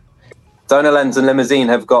 Yeah. Donor Lens and Limousine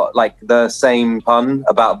have got like the same pun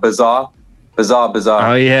about bizarre.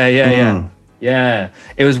 Oh yeah.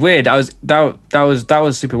 It was weird. That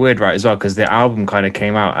was super weird, right? As well, because the album kind of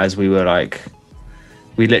came out as we were like,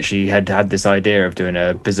 we literally had this idea of doing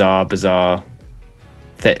a bizarre.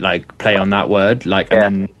 Like play on that word, like. Yeah.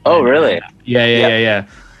 And then, oh really? Yeah.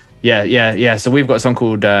 So we've got a song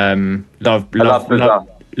called Love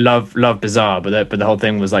Bizarre, but the whole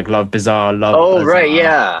thing was like Love Bizarre, Love. Oh Bizarre. Right,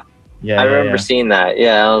 yeah. I remember seeing that.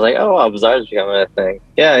 Yeah, I was like, oh wow, Bizarre is becoming a thing.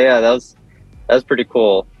 Yeah, that was pretty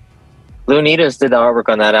cool. Leonidas did the artwork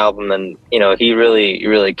on that album, and you know he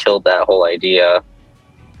really killed that whole idea.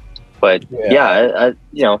 But you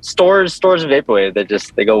know, stores and vaporwave,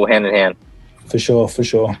 they go hand in hand. For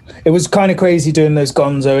sure. It was kind of crazy doing those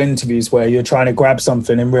gonzo interviews where you're trying to grab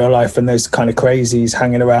something in real life and there's kind of crazies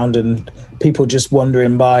hanging around and people just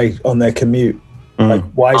wandering by on their commute. Like,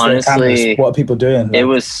 why is there cameras? What are people doing? Like, it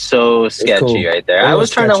was so sketchy right there. I was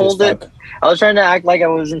trying to hold it. I was trying to act like I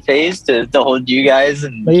wasn't phased to hold you guys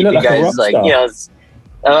and keep you guys like, you know.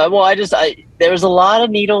 There was a lot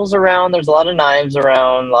of needles around. There's a lot of knives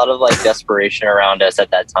around. A lot of like desperation around us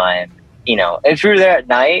at that time. You know, if we were there at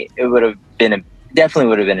night, it would have been definitely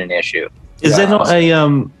would have been an issue. Is there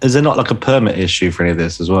not like a permit issue for any of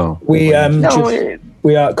this as well?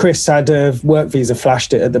 Chris had a work visa,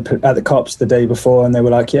 flashed it at the cops the day before, and they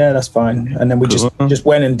were like, "Yeah, that's fine." And then we just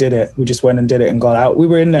went and did it. We just went and did it and got out. We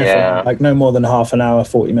were in there for like no more than half an hour,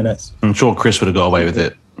 40 minutes. I'm sure Chris would have got away with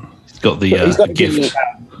it. He's got the gift.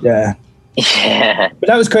 Yeah. But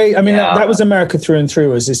that was great. I mean, that was America through and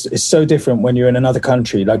through. It's so different when you're in another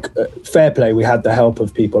country. Like, fair play, we had the help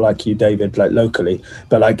of people like you, David, like locally.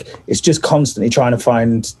 But like, it's just constantly trying to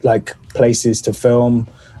find like places to film,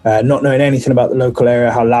 not knowing anything about the local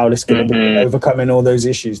area, how loud it's going to be, overcoming all those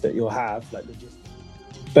issues that you'll have.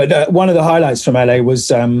 But one of the highlights from LA was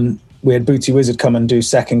we had Booty Wizard come and do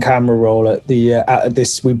second camera roll at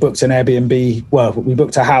this. We booked an Airbnb. Well, we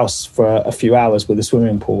booked a house for a few hours with a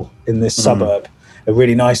swimming pool in this suburb, a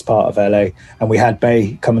really nice part of LA. And we had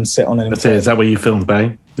Bay come and sit on an. Is that where you filmed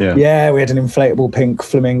Bay? Yeah. Yeah, we had an inflatable pink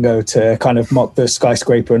flamingo to kind of mock the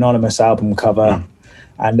Skyscraper Anonymous album cover.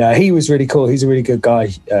 And he was really cool. He's a really good guy,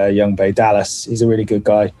 Young Bay Dallas. He's a really good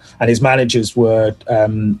guy. And his managers were.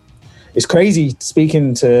 It's crazy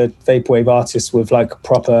speaking to vaporwave artists with like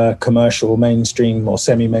proper commercial mainstream or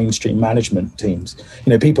semi-mainstream management teams. You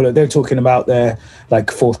know, people they're talking about their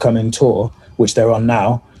like forthcoming tour, which they're on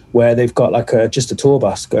now, where they've got like just a tour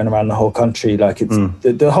bus going around the whole country. Like it's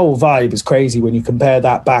the whole vibe is crazy when you compare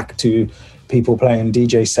that back to people playing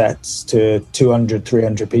DJ sets to 200,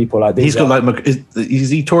 300 people like these. He's got like, is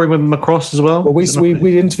he touring with Macross as well? Well,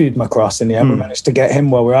 we interviewed Macross in the end. We managed to get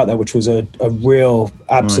him while we were out there, which was a real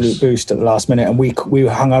absolute boost at the last minute. And we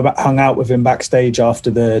hung out with him backstage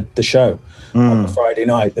after the show on the Friday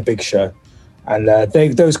night, the big show. And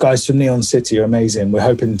those guys from Neon City are amazing. We're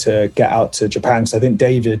hoping to get out to Japan. So I think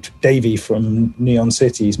Davey from Neon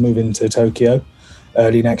City is moving to Tokyo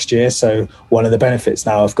early next year. So one of the benefits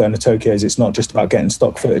now of going to Tokyo is it's not just about getting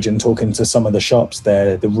stock footage and talking to some of the shops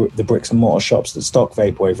there, the bricks and mortar shops that stock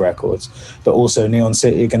vaporwave records, but also Neon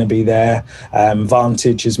City are going to be there.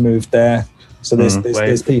 Vantage has moved there. So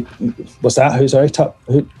there's people. What's that? Who's sorry?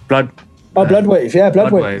 Bloodwave. Yeah,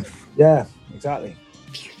 Bloodwave. Yeah, exactly.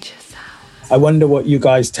 I wonder what you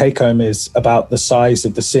guys' take home is about the size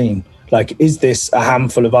of the scene. Like, is this a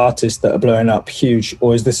handful of artists that are blowing up huge,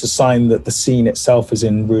 or is this a sign that the scene itself is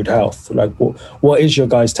in rude health? Like, what is your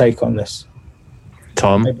guys' take on this?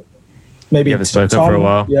 Tom, maybe you haven't spoken for a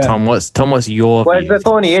while. Yeah. Tom, what's your? Well, it's a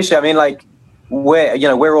thorny issue. I mean, like,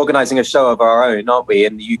 we're organising a show of our own, aren't we,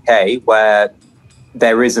 in the UK, where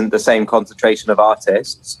there isn't the same concentration of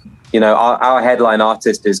artists. You know, our headline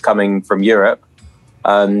artist is coming from Europe.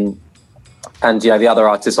 And, you know, the other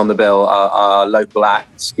artists on the bill are local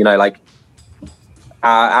acts. You know, like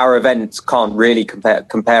our event can't really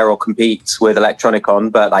compare or compete with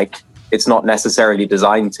Electronicon, but like it's not necessarily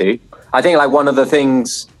designed to. I think like one of the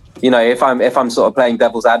things, you know, if I'm sort of playing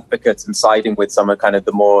devil's advocate and siding with some of kind of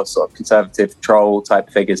the more sort of conservative troll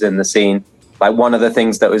type figures in the scene, like one of the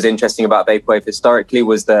things that was interesting about vaporwave historically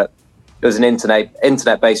was that it was an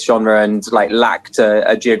internet-based genre and like lacked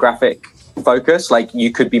a geographic focus. Like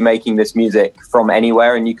you could be making this music from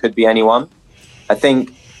anywhere and you could be anyone. I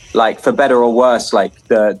think like for better or worse, like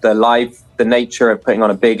the nature of putting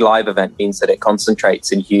on a big live event means that it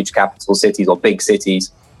concentrates in huge capital cities or big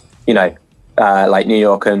cities, you know, like New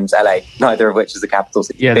York and LA, neither of which is a capital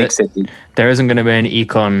city, big city. There isn't going to be an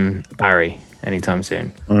Econ Barry anytime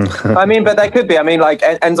soon. I mean, but there could be. I mean, like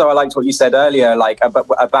Enzo, I liked what you said earlier, like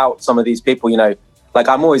about some of these people, you know, like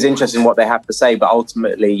I'm always interested in what they have to say, but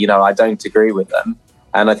ultimately, you know, I don't agree with them.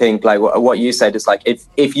 And I think like what you said is like,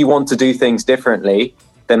 if you want to do things differently,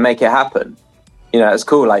 then make it happen. You know, it's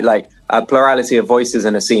cool. Like a plurality of voices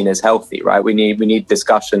in a scene is healthy, right? We need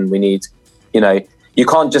discussion. We need, you know, you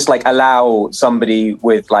can't just like allow somebody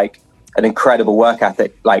with like an incredible work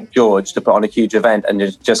ethic like George to put on a huge event and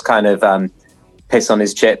just kind of piss on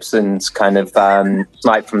his chips and kind of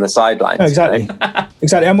snipe from the sidelines. No, exactly.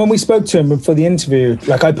 Exactly. And when we spoke to him for the interview,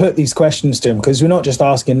 like I put these questions to him because we're not just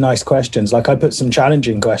asking nice questions. Like I put some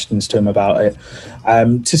challenging questions to him about it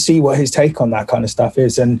to see what his take on that kind of stuff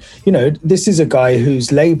is. And, you know, this is a guy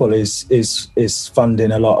whose label is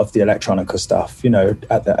funding a lot of the electronica stuff, you know,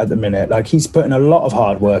 at the minute. Like he's putting a lot of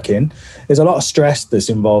hard work in. There's a lot of stress that's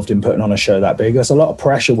involved in putting on a show that big. There's a lot of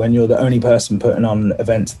pressure when you're the only person putting on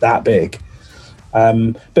events that big.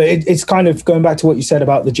 But it's kind of going back to what you said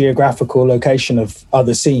about the geographical location of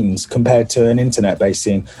other scenes compared to an internet-based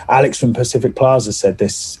scene. Alex from Pacific Plaza said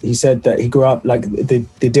this. He said that he grew up like the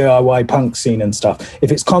DIY punk scene and stuff.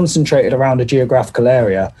 If it's concentrated around a geographical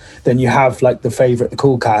area, then you have like the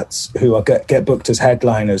Cool Cats who are get booked as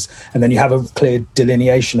headliners, and then you have a clear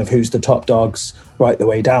delineation of who's the top dogs right the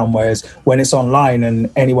way down. Whereas when it's online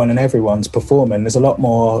and anyone and everyone's performing, there's a lot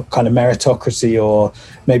more kind of meritocracy or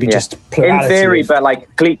maybe just plurality. In theory, but like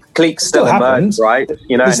cliques still emerge, right?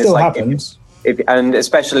 You know, it still happens. And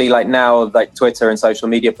especially like now, like Twitter and social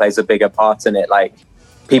media plays a bigger part in it. Like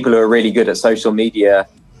people who are really good at social media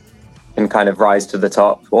can kind of rise to the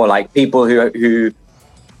top, or like people who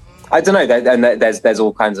I don't know. And there's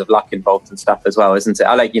all kinds of luck involved and stuff as well, isn't it?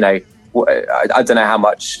 I like, you know, I don't know how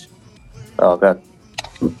much. Oh god.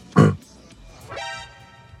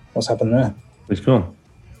 What's happened there? He's gone.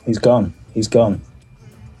 He's gone.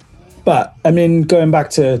 But I mean, going back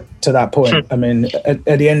to that point, I mean, at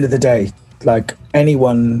the end of the day, like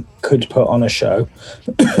anyone could put on a show,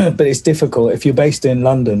 but it's difficult. If you're based in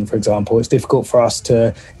London, for example, it's difficult for us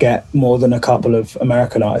to get more than a couple of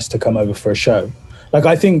American artists to come over for a show. Like,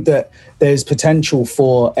 I think that there's potential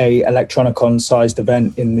for a Electronicon-sized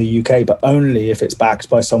event in the UK, but only if it's backed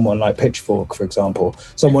by someone like Pitchfork, for example.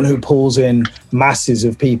 Someone who pulls in masses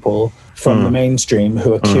of people from the mainstream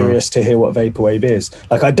who are curious to hear what Vaporwave is.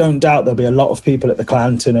 Like, I don't doubt there'll be a lot of people at the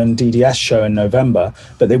Clanton and DDS show in November,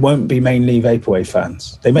 but they won't be mainly Vaporwave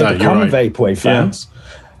fans. They may become Vaporwave fans,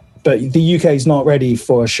 but the UK is not ready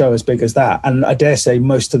for a show as big as that. And I dare say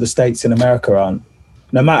most of the states in America aren't.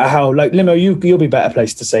 No matter how, like, Limo, you'll be better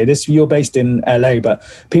placed to say this. You're based in LA, but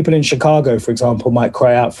people in Chicago, for example, might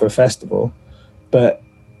cry out for a festival. But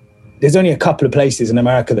there's only a couple of places in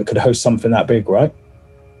America that could host something that big, right?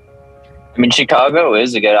 I mean, Chicago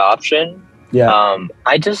is a good option. Yeah.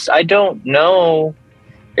 I don't know.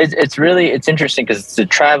 It's interesting because it's a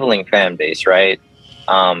traveling fan base, right?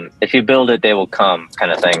 If you build it, they will come,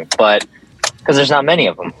 kind of thing. But because there's not many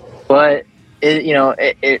of them. But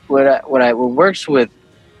what works with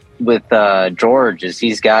George is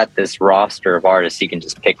he's got this roster of artists he can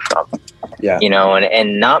just pick from. Yeah. You know,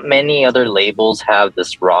 and not many other labels have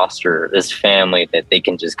this roster, this family that they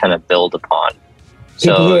can just kind of build upon.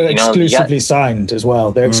 People so, who are exclusively signed as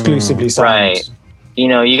well. They're exclusively signed. Right. You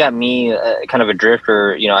know, you got me, kind of a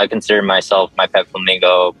drifter. You know, I consider myself my pet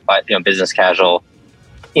flamingo, business casual.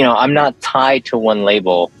 You know, I'm not tied to one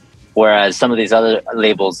label, whereas some of these other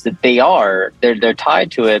labels, they're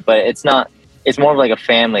tied to it, but it's not. It's more of like a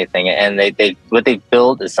family thing, and what they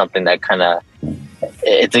build is something that kind of,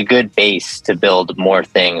 it's a good base to build more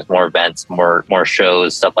things, more events, more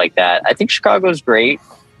shows, stuff like that. I think Chicago's great.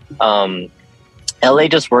 LA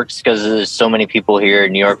just works because there's so many people here.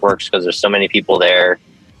 New York works because there's so many people there.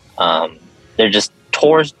 They're just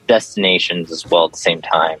tourist destinations as well at the same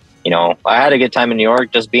time. You know, I had a good time in New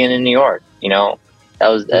York just being in New York. You know, that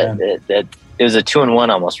was it was a 2-in-1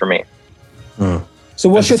 almost for me. So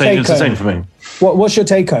what's your take home? It's the same for me. What's your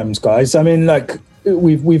take homes, guys? I mean, like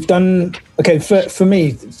we've done okay for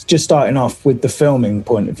me. Just starting off with the filming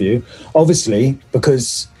point of view, obviously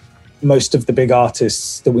because most of the big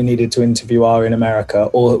artists that we needed to interview are in America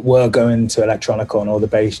or were going to Electronicon or the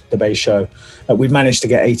Bay show. We've managed to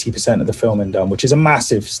get 80% of the filming done, which is a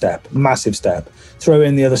massive step. Throw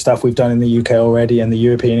in the other stuff we've done in the UK already and the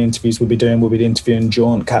European interviews we'll be doing. We'll be interviewing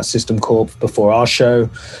Jaunt, Cat System Corp before our show.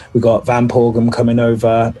 We've got Van Porgum coming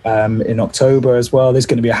over in October as well. There's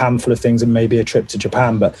going to be a handful of things and maybe a trip to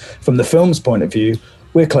Japan. But from the film's point of view,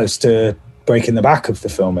 we're close to breaking the back of the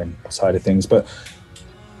filming side of things. But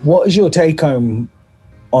what is your take home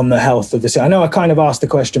on the health of the scene? I know I kind of asked the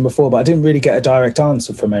question before, but I didn't really get a direct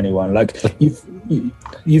answer from anyone. Like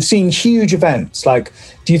you've seen huge events. Like,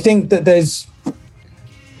 do you think that is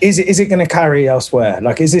it going to carry elsewhere?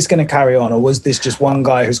 Like, is this going to carry on, or was this just one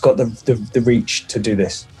guy who's got the reach to do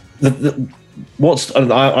this? I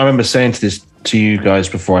remember saying to you guys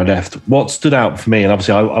before I left, what stood out for me, and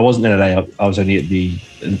obviously I wasn't in LA, I was only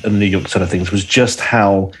in the New York side of things, was just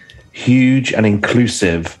how huge and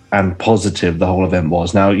inclusive and positive the whole event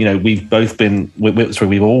was. Now, you know, we've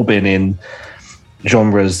all been in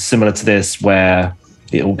genres similar to this where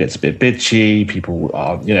it all gets a bit bitchy. People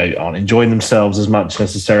aren't enjoying themselves as much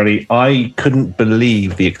necessarily. I couldn't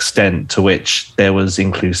believe the extent to which there was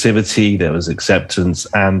inclusivity, there was acceptance,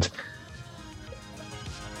 and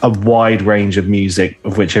a wide range of music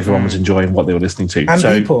of which everyone was enjoying what they were listening to. And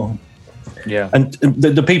people. Yeah. And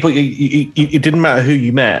the people, it didn't matter who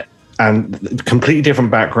you met, and completely different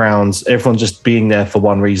backgrounds, everyone just being there for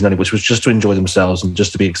one reason only, which was just to enjoy themselves and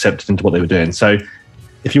just to be accepted into what they were doing. So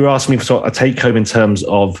if you were asking me for sort of a take home in terms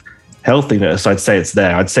of healthiness, I'd say it's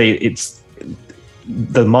there. I'd say it's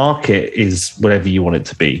the market is whatever you want it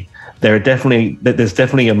to be. There's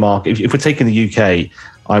definitely a market. If we're taking the UK,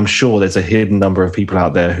 I'm sure there's a hidden number of people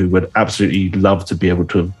out there who would absolutely love to be able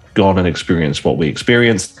to have gone and experienced what we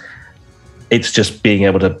experienced. It's just being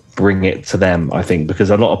able to bring it to them, I think, because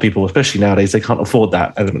a lot of people, especially nowadays, they can't afford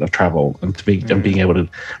that element of travel and and being able to,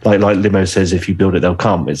 like Limo says, if you build it, they'll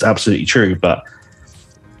come. It's absolutely true, but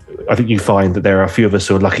I think you find that there are a few of us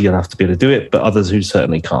who are lucky enough to be able to do it, but others who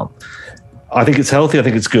certainly can't. I think it's healthy. I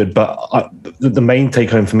think it's good, but the main take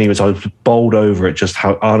home for me was I was bowled over at just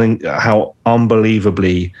how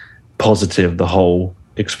unbelievably positive the whole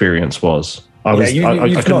experience was.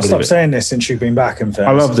 You've not stopped saying this since you've been back. In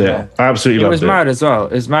fairness, I loved it. I absolutely loved it. It was mad as well.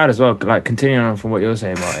 It was mad as well. Like, continuing on from what you're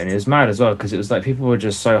saying, Martin, it was mad as well because it was like people were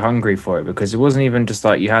just so hungry for it, because it wasn't even just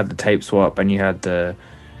like you had the tape swap and you had the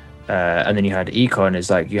and then you had Econ. It's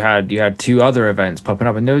like you had two other events popping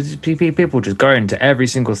up, and there was people just going to every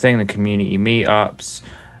single thing, the community meetups,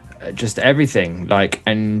 just everything, like,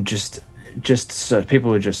 and just so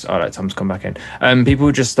people were just, oh, like, Tom's come back in. People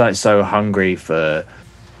were just like so hungry for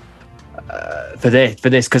this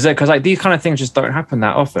because like these kind of things just don't happen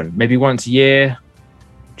that often. Maybe once a year.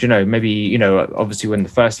 Maybe obviously when the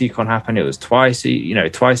first Econ happened, it was twice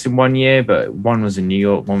in 1 year, but one was in New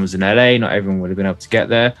York, one was in LA. Not everyone would have been able to get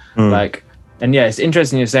there. Like, and yeah, it's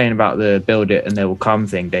interesting you're saying about the build it and they will come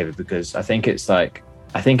thing, David, because I think it's like,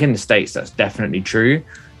 I think in the States that's definitely true,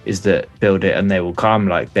 is that build it and they will come.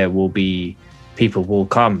 Like, there will be people will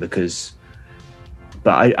come because,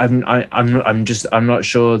 but I'm not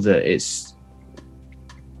sure that it's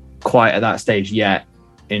quite at that stage yet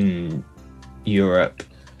in Europe.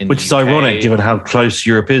 Which is ironic, given how close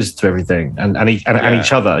Europe is to everything and each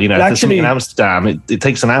other. Well, there's something in Amsterdam, it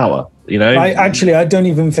takes an hour. I don't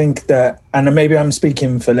even think that, and maybe I'm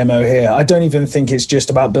speaking for Limo here, I don't even think it's just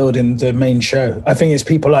about building the main show. I think it's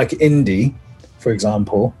people like Indie, for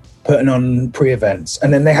example, putting on pre-events,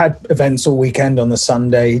 and then they had events all weekend on the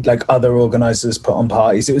Sunday, like other organisers put on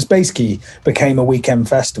parties. It was basically became a weekend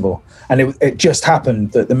festival, and it just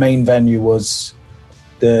happened that the main venue was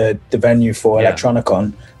the venue for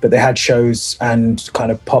Electronicon, but they had shows and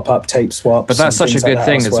kind of pop-up tape swaps. But that's such a good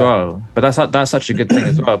thing as well. But that's such a good thing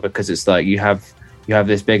as well, because it's like you have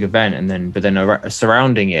this big event, and then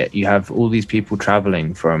surrounding it, you have all these people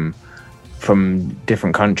traveling from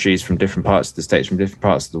different countries, from different parts of the States, from different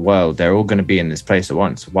parts of the world. They're all going to be in this place at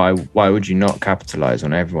once. Why would you not capitalize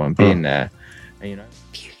on everyone being there? And,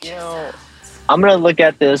 I'm going to look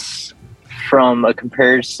at this from a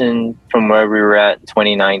comparison from where we were at in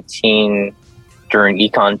 2019 during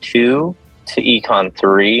Econ 2 to Econ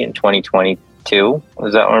 3 in 2022.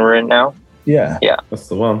 Is that where we're at now? Yeah. That's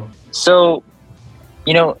the one. So,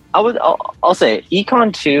 I'll say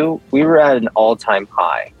Econ 2, we were at an all-time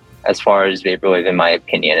high as far as Vaporwave, in my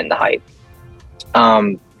opinion, and the hype.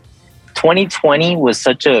 2020 was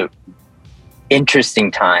such a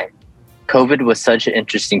interesting time. COVID was such an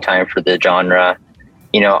interesting time for the genre.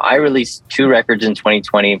 I released 2 records in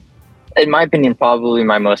 2020. In my opinion, probably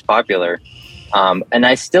my most popular. And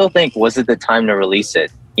I still think, was it the time to release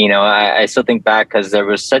it? I still think back because there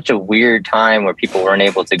was such a weird time where people weren't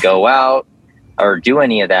able to go out or do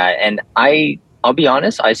any of that. And I'll be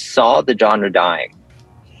honest, I saw the genre dying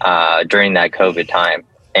during that COVID time.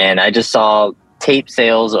 And I just saw tape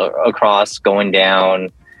sales across going down.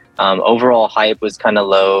 Overall hype was kind of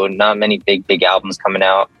low. Not many big albums coming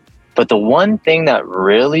out. But the one thing that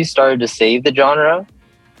really started to save the genre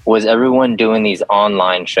was everyone doing these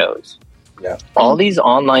online shows. Yeah. All these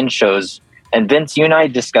online shows, and Vince, you and I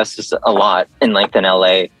discussed this a lot in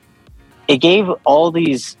LA. It gave all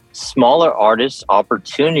these smaller artists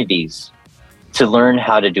opportunities to learn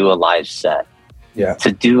how to do a live set,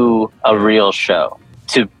 to do a real show,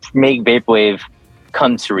 to make Vaporwave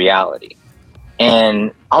come to reality.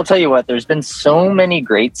 And I'll tell you what, there's been so many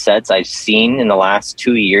great sets I've seen in the last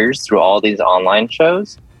 2 years through all these online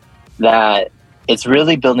shows that it's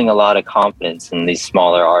really building a lot of confidence in these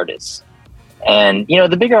smaller artists. And,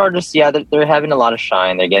 the bigger artists, they're having a lot of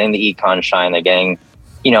shine. They're getting the Econ shine. They're getting,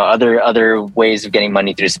 other ways of getting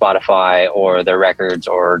money through Spotify or their records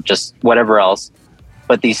or just whatever else.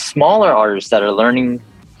 But these smaller artists that are learning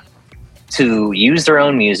to use their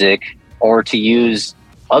own music or to use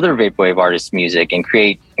other vaporwave artists' music and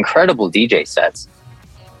create incredible DJ sets,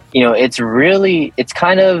 it's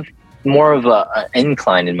kind of more of an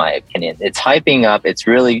incline, in my opinion. It's hyping up. It's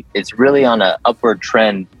really on an upward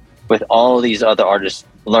trend with all of these other artists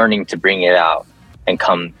learning to bring it out and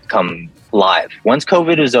come live once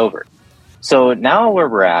COVID is over. So now where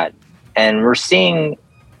we're at, and we're seeing,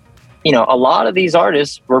 a lot of these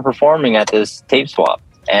artists were performing at this tape swap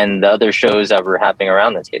and the other shows that were happening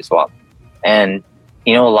around the tape swap. And,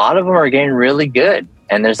 a lot of them are getting really good.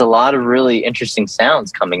 And there's a lot of really interesting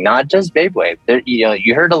sounds coming, not just vaporwave.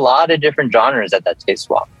 You heard a lot of different genres at that tape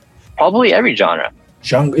swap. Probably every genre.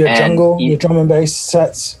 Jungle, your drum and bass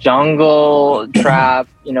sets. Jungle, trap,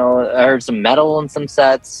 I heard some metal in some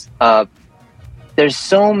sets. There's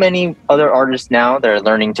so many other artists now that are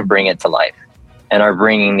learning to bring it to life and are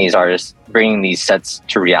bringing these sets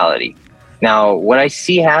to reality. Now, what I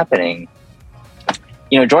see happening,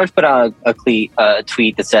 George put out a tweet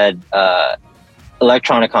that said,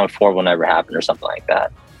 Electronicon 4 will never happen or something like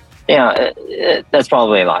that. That's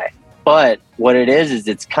probably a lie. But what it is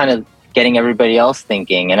it's kind of getting everybody else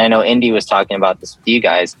thinking. And I know Indy was talking about this with you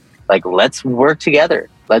guys. Like, let's work together.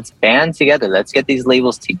 Let's band together. Let's get these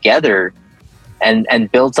labels together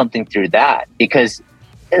and build something through that. Because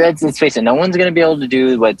let's face it, no one's going to be able to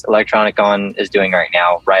do what Electronicon is doing right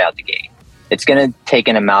now, right out the gate. It's going to take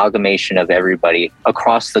an amalgamation of everybody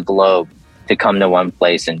across the globe to come to one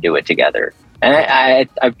place and do it together. And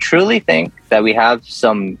I truly think that we have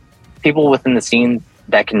some people within the scene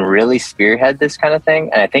that can really spearhead this kind of thing.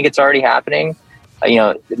 And I think it's already happening.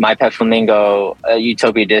 My Pet Flamingo,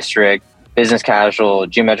 Utopia District, Business Casual,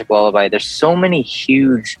 Geometric Lullaby. There's so many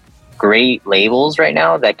huge, great labels right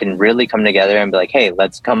now that can really come together and be like, hey,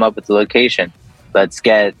 let's come up with the location. Let's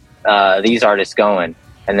get these artists going.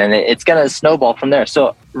 And then it's going to snowball from there.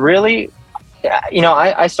 So really,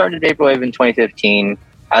 I started Vaporwave in 2015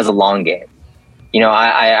 as a long game.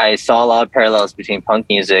 I saw a lot of parallels between punk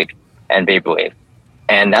music and vaporwave.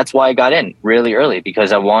 And that's why I got in really early,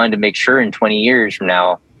 because I wanted to make sure in 20 years from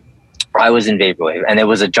now, I was in vaporwave and it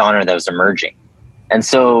was a genre that was emerging. And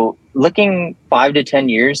so looking 5 to 10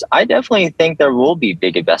 years, I definitely think there will be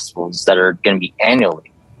big festivals that are going to be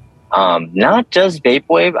annually. Not just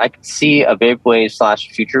vaporwave. I could see a vaporwave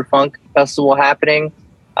 / future funk festival happening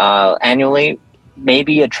annually.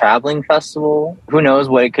 Maybe a traveling festival. Who knows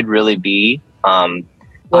what it could really be. I'm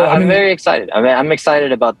very excited. I'm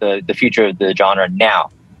excited about the future of the genre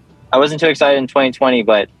now. I wasn't too excited in 2020,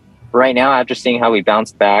 but right now, after seeing how we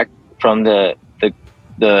bounced back from the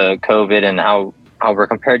COVID and how we're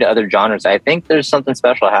compared to other genres, I think there's something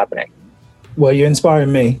special happening. Well, you're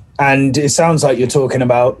inspiring me. And it sounds like you're talking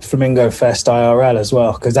about Flamingo Fest IRL as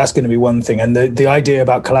well, because that's going to be one thing. And the idea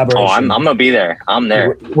about collaboration. Oh, I'm going to be there. I'm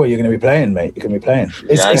there. Well, you're going to be playing, mate. You're going to be playing.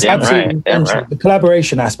 It's absolutely essential. Right. The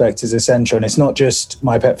collaboration aspect is essential. And it's not just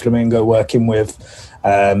My Pet Flamingo working with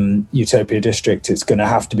Utopia District. It's going to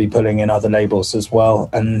have to be pulling in other labels as well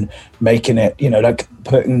and making it, like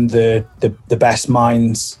putting the best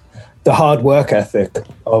minds, the hard work ethic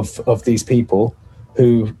of these people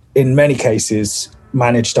who, in many cases,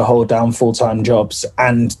 manage to hold down full-time jobs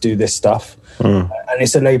and do this stuff. And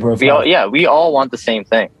it's a labor of love. We all want the same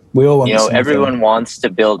thing. We all want the same everyone thing. wants to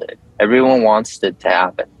build it. Everyone wants it to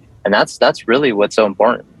happen. And that's really what's so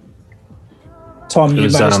important. Tom, you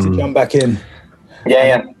managed to jump back in.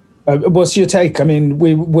 Yeah. What's your take? I mean,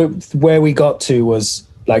 where we got to was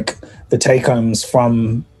like the take-homes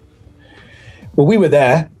from... Well, we were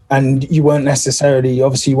there, and you weren't necessarily...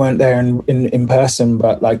 Obviously, you weren't there in person,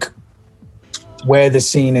 but like where the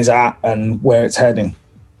scene is at and where it's heading.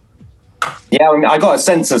 Yeah, I mean, I got a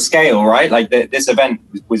sense of scale, right? Like this event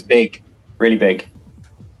was big, really big.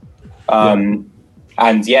 And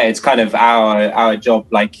yeah, it's kind of our job,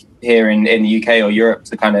 like here in the UK or Europe,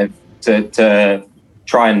 to kind of to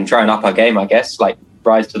try and up our game, I guess, like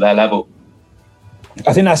rise to their level.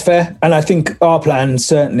 I think that's fair. And I think our plan,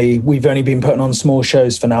 certainly, we've only been putting on small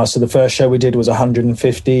shows for now. So the first show we did was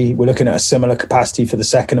 150. We're looking at a similar capacity for the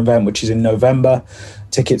second event, which is in November.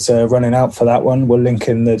 Tickets are running out for that one. We'll link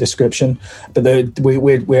in the description. But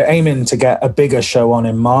we're aiming to get a bigger show on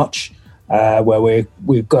in March, where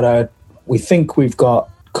we think we've got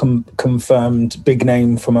confirmed big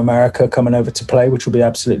name from America coming over to play, which will be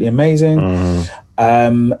absolutely amazing.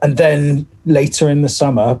 And then later in the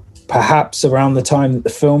summer, perhaps around the time that the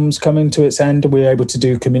film's coming to its end, we're able to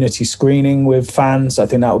do community screening with fans. I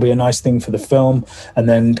think that will be a nice thing for the film, and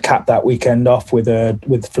then cap that weekend off with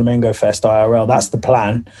Flamingo Fest IRL. That's the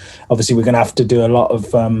plan. Obviously, we're going to have to do a lot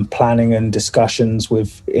of planning and discussions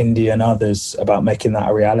with Indy and others about making that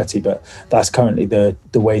a reality, but that's currently the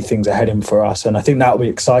way things are heading for us, and I think that will be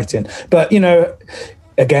exciting. But,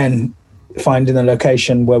 again, finding a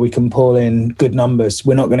location where we can pull in good numbers.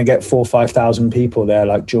 We're not going to get 4,000 or 5,000 people there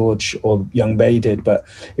like George or Young Bay did, but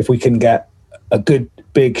if we can get a good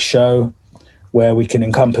big show where we can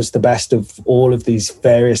encompass the best of all of these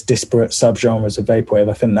various disparate subgenres of vaporwave,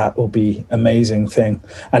 I think that will be an amazing thing.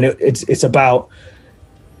 And it's about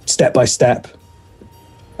step by step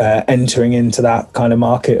entering into that kind of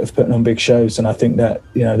market of putting on big shows. And I think that,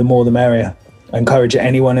 the more the merrier. I encourage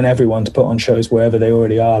anyone and everyone to put on shows wherever they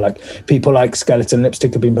already are. Like people like Skeleton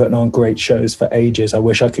Lipstick have been putting on great shows for ages. I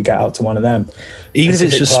wish I could get out to one of them. Even if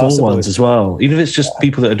it's just small ones as well. Even if it's just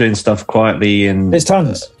people that are doing stuff quietly. And there's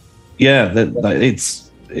tons. Yeah, it's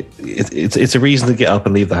a reason to get up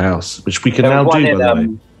and leave the house, which we can now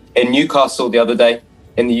do. In Newcastle the other day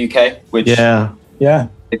in the UK, which yeah.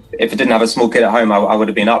 If it didn't have a small kid at home, I would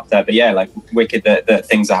have been up there. But yeah, like wicked that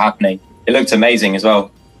things are happening. It looked amazing as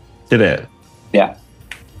well. Did it? Yeah,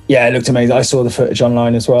 it looked amazing. I saw the footage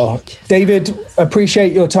online as well. David,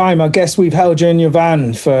 appreciate your time. I guess we've held you in your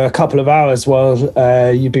van for a couple of hours while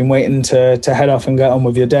you've been waiting to head off and get on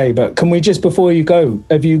with your day. But can we just, before you go,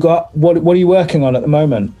 have you got, what are you working on at the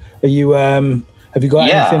moment? Are you, have you got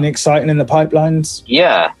anything exciting in the pipelines?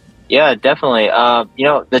 Yeah, definitely.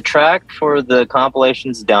 The track for the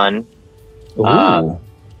compilation's done. Ooh.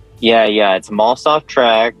 Yeah, it's a Mallsoft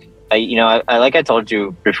track. I like I told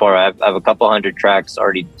you before, I have a couple hundred tracks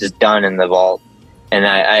already just done in the vault, and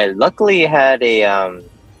I luckily had a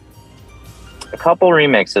couple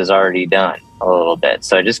remixes already done a little bit.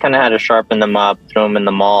 So I just kind of had to sharpen them up, throw them in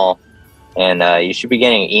the mall, and you should be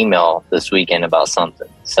getting an email this weekend about something.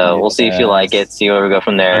 So we'll see if you like it, see where we go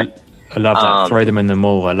from there. I love that. Throw them in the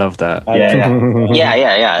mall. I love that. Yeah.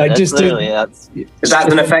 Is that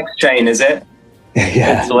an effects chain? Is it?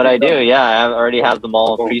 Yeah, that's what I do. Yeah, I already have them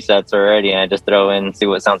all presets already, and I just throw in, see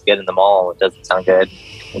what sounds good in the mall, what doesn't sound good.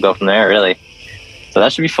 We'll go from there, really. So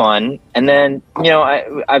that should be fun. And then,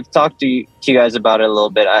 I've talked to you guys about it a little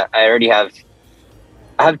bit. I already have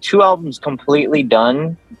 2 albums completely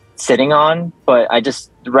done, sitting on, but I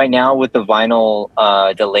just right now with the vinyl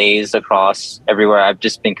delays across everywhere, I've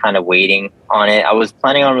just been kind of waiting on it. I was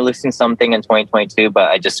planning on releasing something in 2022,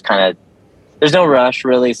 but I just there's no rush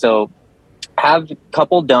really, so have a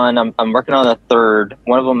couple done. I'm working on a third.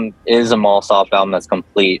 One of them is a Mallsoft album that's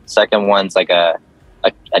complete. Second one's like a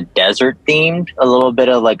desert themed, a little bit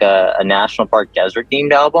of like a national park desert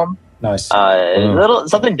themed album. Nice. A little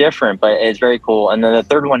something different, but it's very cool. And then the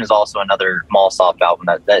third one is also another Mallsoft album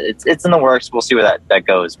that it's in the works. We'll see where that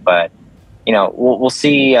goes, but we'll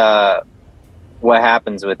see what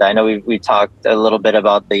happens with that. I know we talked a little bit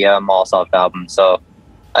about the Mallsoft album, so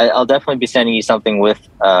I'll definitely be sending you something with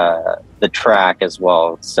the track as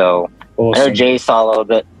well. So awesome. I know Jay saw a little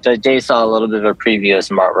bit of a preview of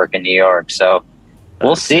some artwork in New York. So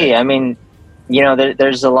we'll see. I mean,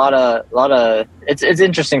 there's a lot of it's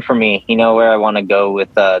interesting for me, where I want to go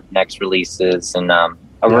with next releases. And I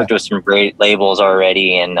worked with some great labels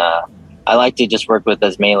already, and I like to just work with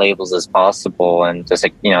as many labels as possible and just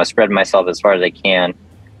spread myself as far as I can.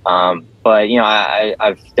 But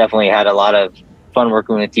I've definitely had a lot of fun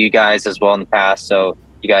working with you guys as well in the past, so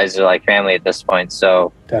you guys are like family at this point.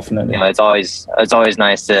 So definitely, it's always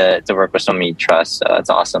nice to work with someone you trust. So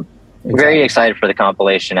that's awesome. Exactly. Very excited for the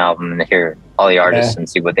compilation album and to hear all the artists and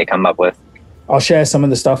see what they come up with. I'll share some of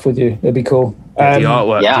the stuff with you. It'd be cool. The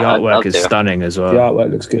artwork is stunning as well. The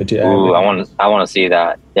artwork looks good. Yeah. Ooh, I want to see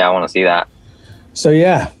that. Yeah, I want to see that. So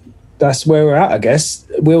yeah, that's where we're at. I guess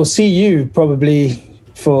we'll see you probably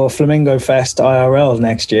for Flamingo Fest IRL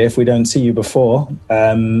next year if we don't see you before.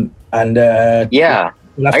 I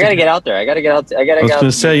gotta get out there. I was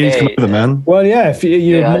gonna say you come over, man. Well, yeah, if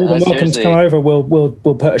you're more than welcome to come over, we'll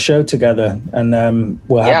put a show together, and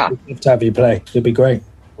we'll have to have you play. It'd be great.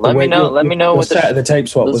 Let me know what the set of the tape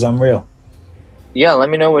swap was unreal. Yeah, let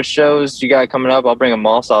me know what shows you got coming up. I'll bring a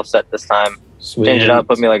Mallsoft set this time. Sweet. Change it up,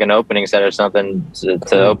 put me like an opening set or something to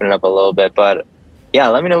open it up a little bit. But yeah,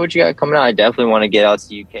 let me know what you got coming out. I definitely want to get out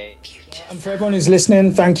to UK. And for everyone who's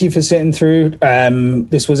listening, thank you for sitting through.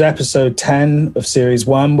 This was episode 10 of series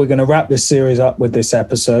 1. We're going to wrap this series up with this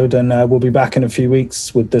episode, and we'll be back in a few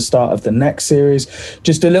weeks with the start of the next series.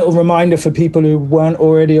 Just a little reminder for people who weren't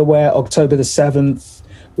already aware, October the 7th,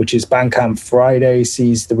 which is Bandcamp Friday,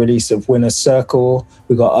 sees the release of Winner's Circle.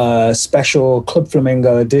 We've got a special Club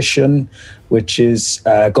Flamingo edition, which is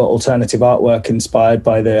got alternative artwork inspired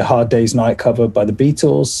by the Hard Day's Night cover by the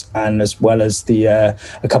Beatles, and as well as the a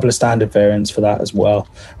couple of standard variants for that as well.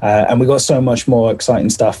 And we got so much more exciting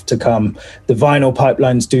stuff to come. The vinyl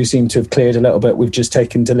pipelines do seem to have cleared a little bit. We've just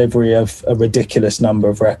taken delivery of a ridiculous number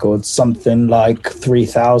of records, something like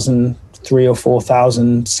 3,000 or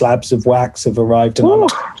 4,000 slabs of wax have arrived in our,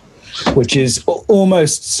 which is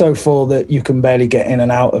almost so full that you can barely get in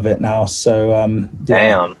and out of it now. So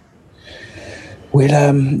Damn.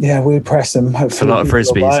 We'll press them. Hopefully It's a lot of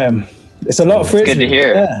people will buy frisbees. 'em. It's a lot of frisbees. It's good to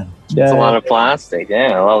hear. Yeah. It's a lot of plastic.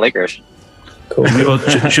 Yeah, a lot of licorice. Cool.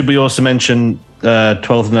 Should we also mention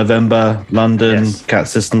 12th of November, London, Yes. Cat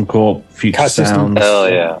System Corp, Future Cat System. Sounds. Hell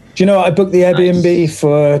yeah. Do you know what? I booked the Airbnb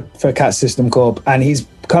for Cat System Corp, and he's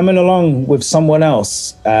coming along with someone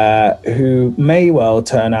else who may well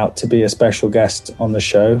turn out to be a special guest on the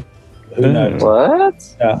show. Who knows?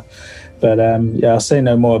 What? Yeah. But I'll say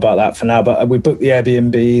no more about that for now. But we booked the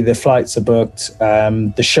Airbnb, the flights are booked.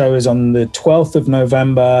 The show is on the 12th of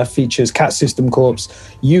November, features Cat System Corp's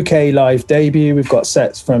UK live debut. We've got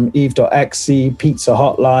sets from Eve.exe, Pizza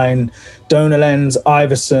Hotline, Donor Lens,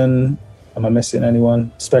 Iverson. Am I missing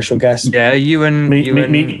anyone? Special guest? Yeah, you and Me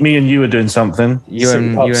and you are doing something. you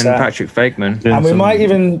and Patrick Fakeman. Doing And we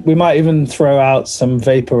some- might even throw out some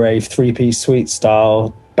Vaporwave 3-piece suite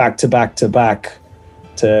style back to back to back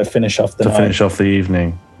to finish off the to night. finish off the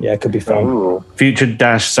evening. Yeah, it could be fun. Ooh.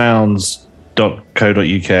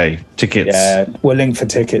 Future-sounds.co.uk. Tickets. Yeah, we'll link for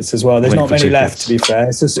tickets as well. There's Link not for many tickets. left, to be fair.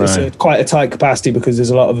 It's Right. quite a tight capacity because there's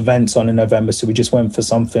a lot of events on in November, so we just went for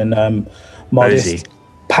something modest, Cozy.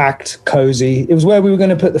 packed, cozy. It was where we were going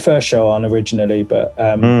to put the first show on originally, but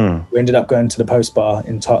we ended up going to the Post Bar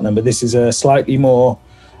in Tottenham. But this is a slightly more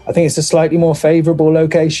favourable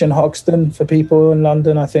location, Hoxton, for people in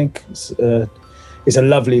London. I think it's a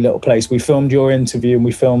lovely little place. We filmed your interview and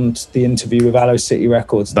we filmed the interview with Allo City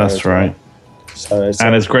Records. there That's as well. right. So it's,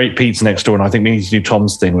 And there's great pizza next door, and I think we need to do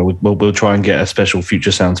Tom's thing. We'll try and get a special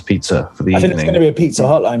Future Sounds pizza for the I think it's evening. going to be a Pizza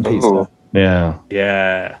Hotline pizza. Ooh. Yeah.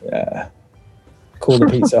 Yeah. Yeah. Call the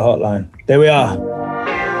Pizza Hotline. There we are.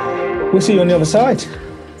 We'll see you on the other side.